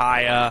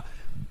Micaiah.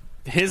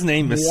 His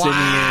name is Simeon.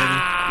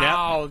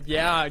 Wow. Yep.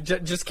 Yeah.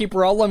 Just keep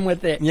rolling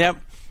with it. Yep.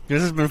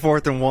 This has been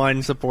 4th and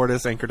 1. Support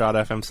us,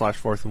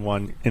 anchor.fm/4th and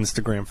 1.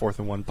 Instagram, 4th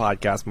and 1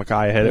 podcast.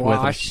 Micaiah, hit it with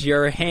us. Wash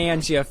your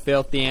hands, you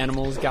filthy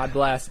animals. God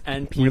bless.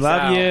 And peace out. We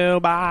love you.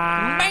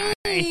 Bye.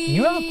 Bye.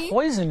 You have a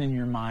poison in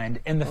your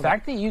mind, and the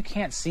fact that you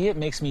can't see it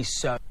makes me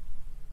so...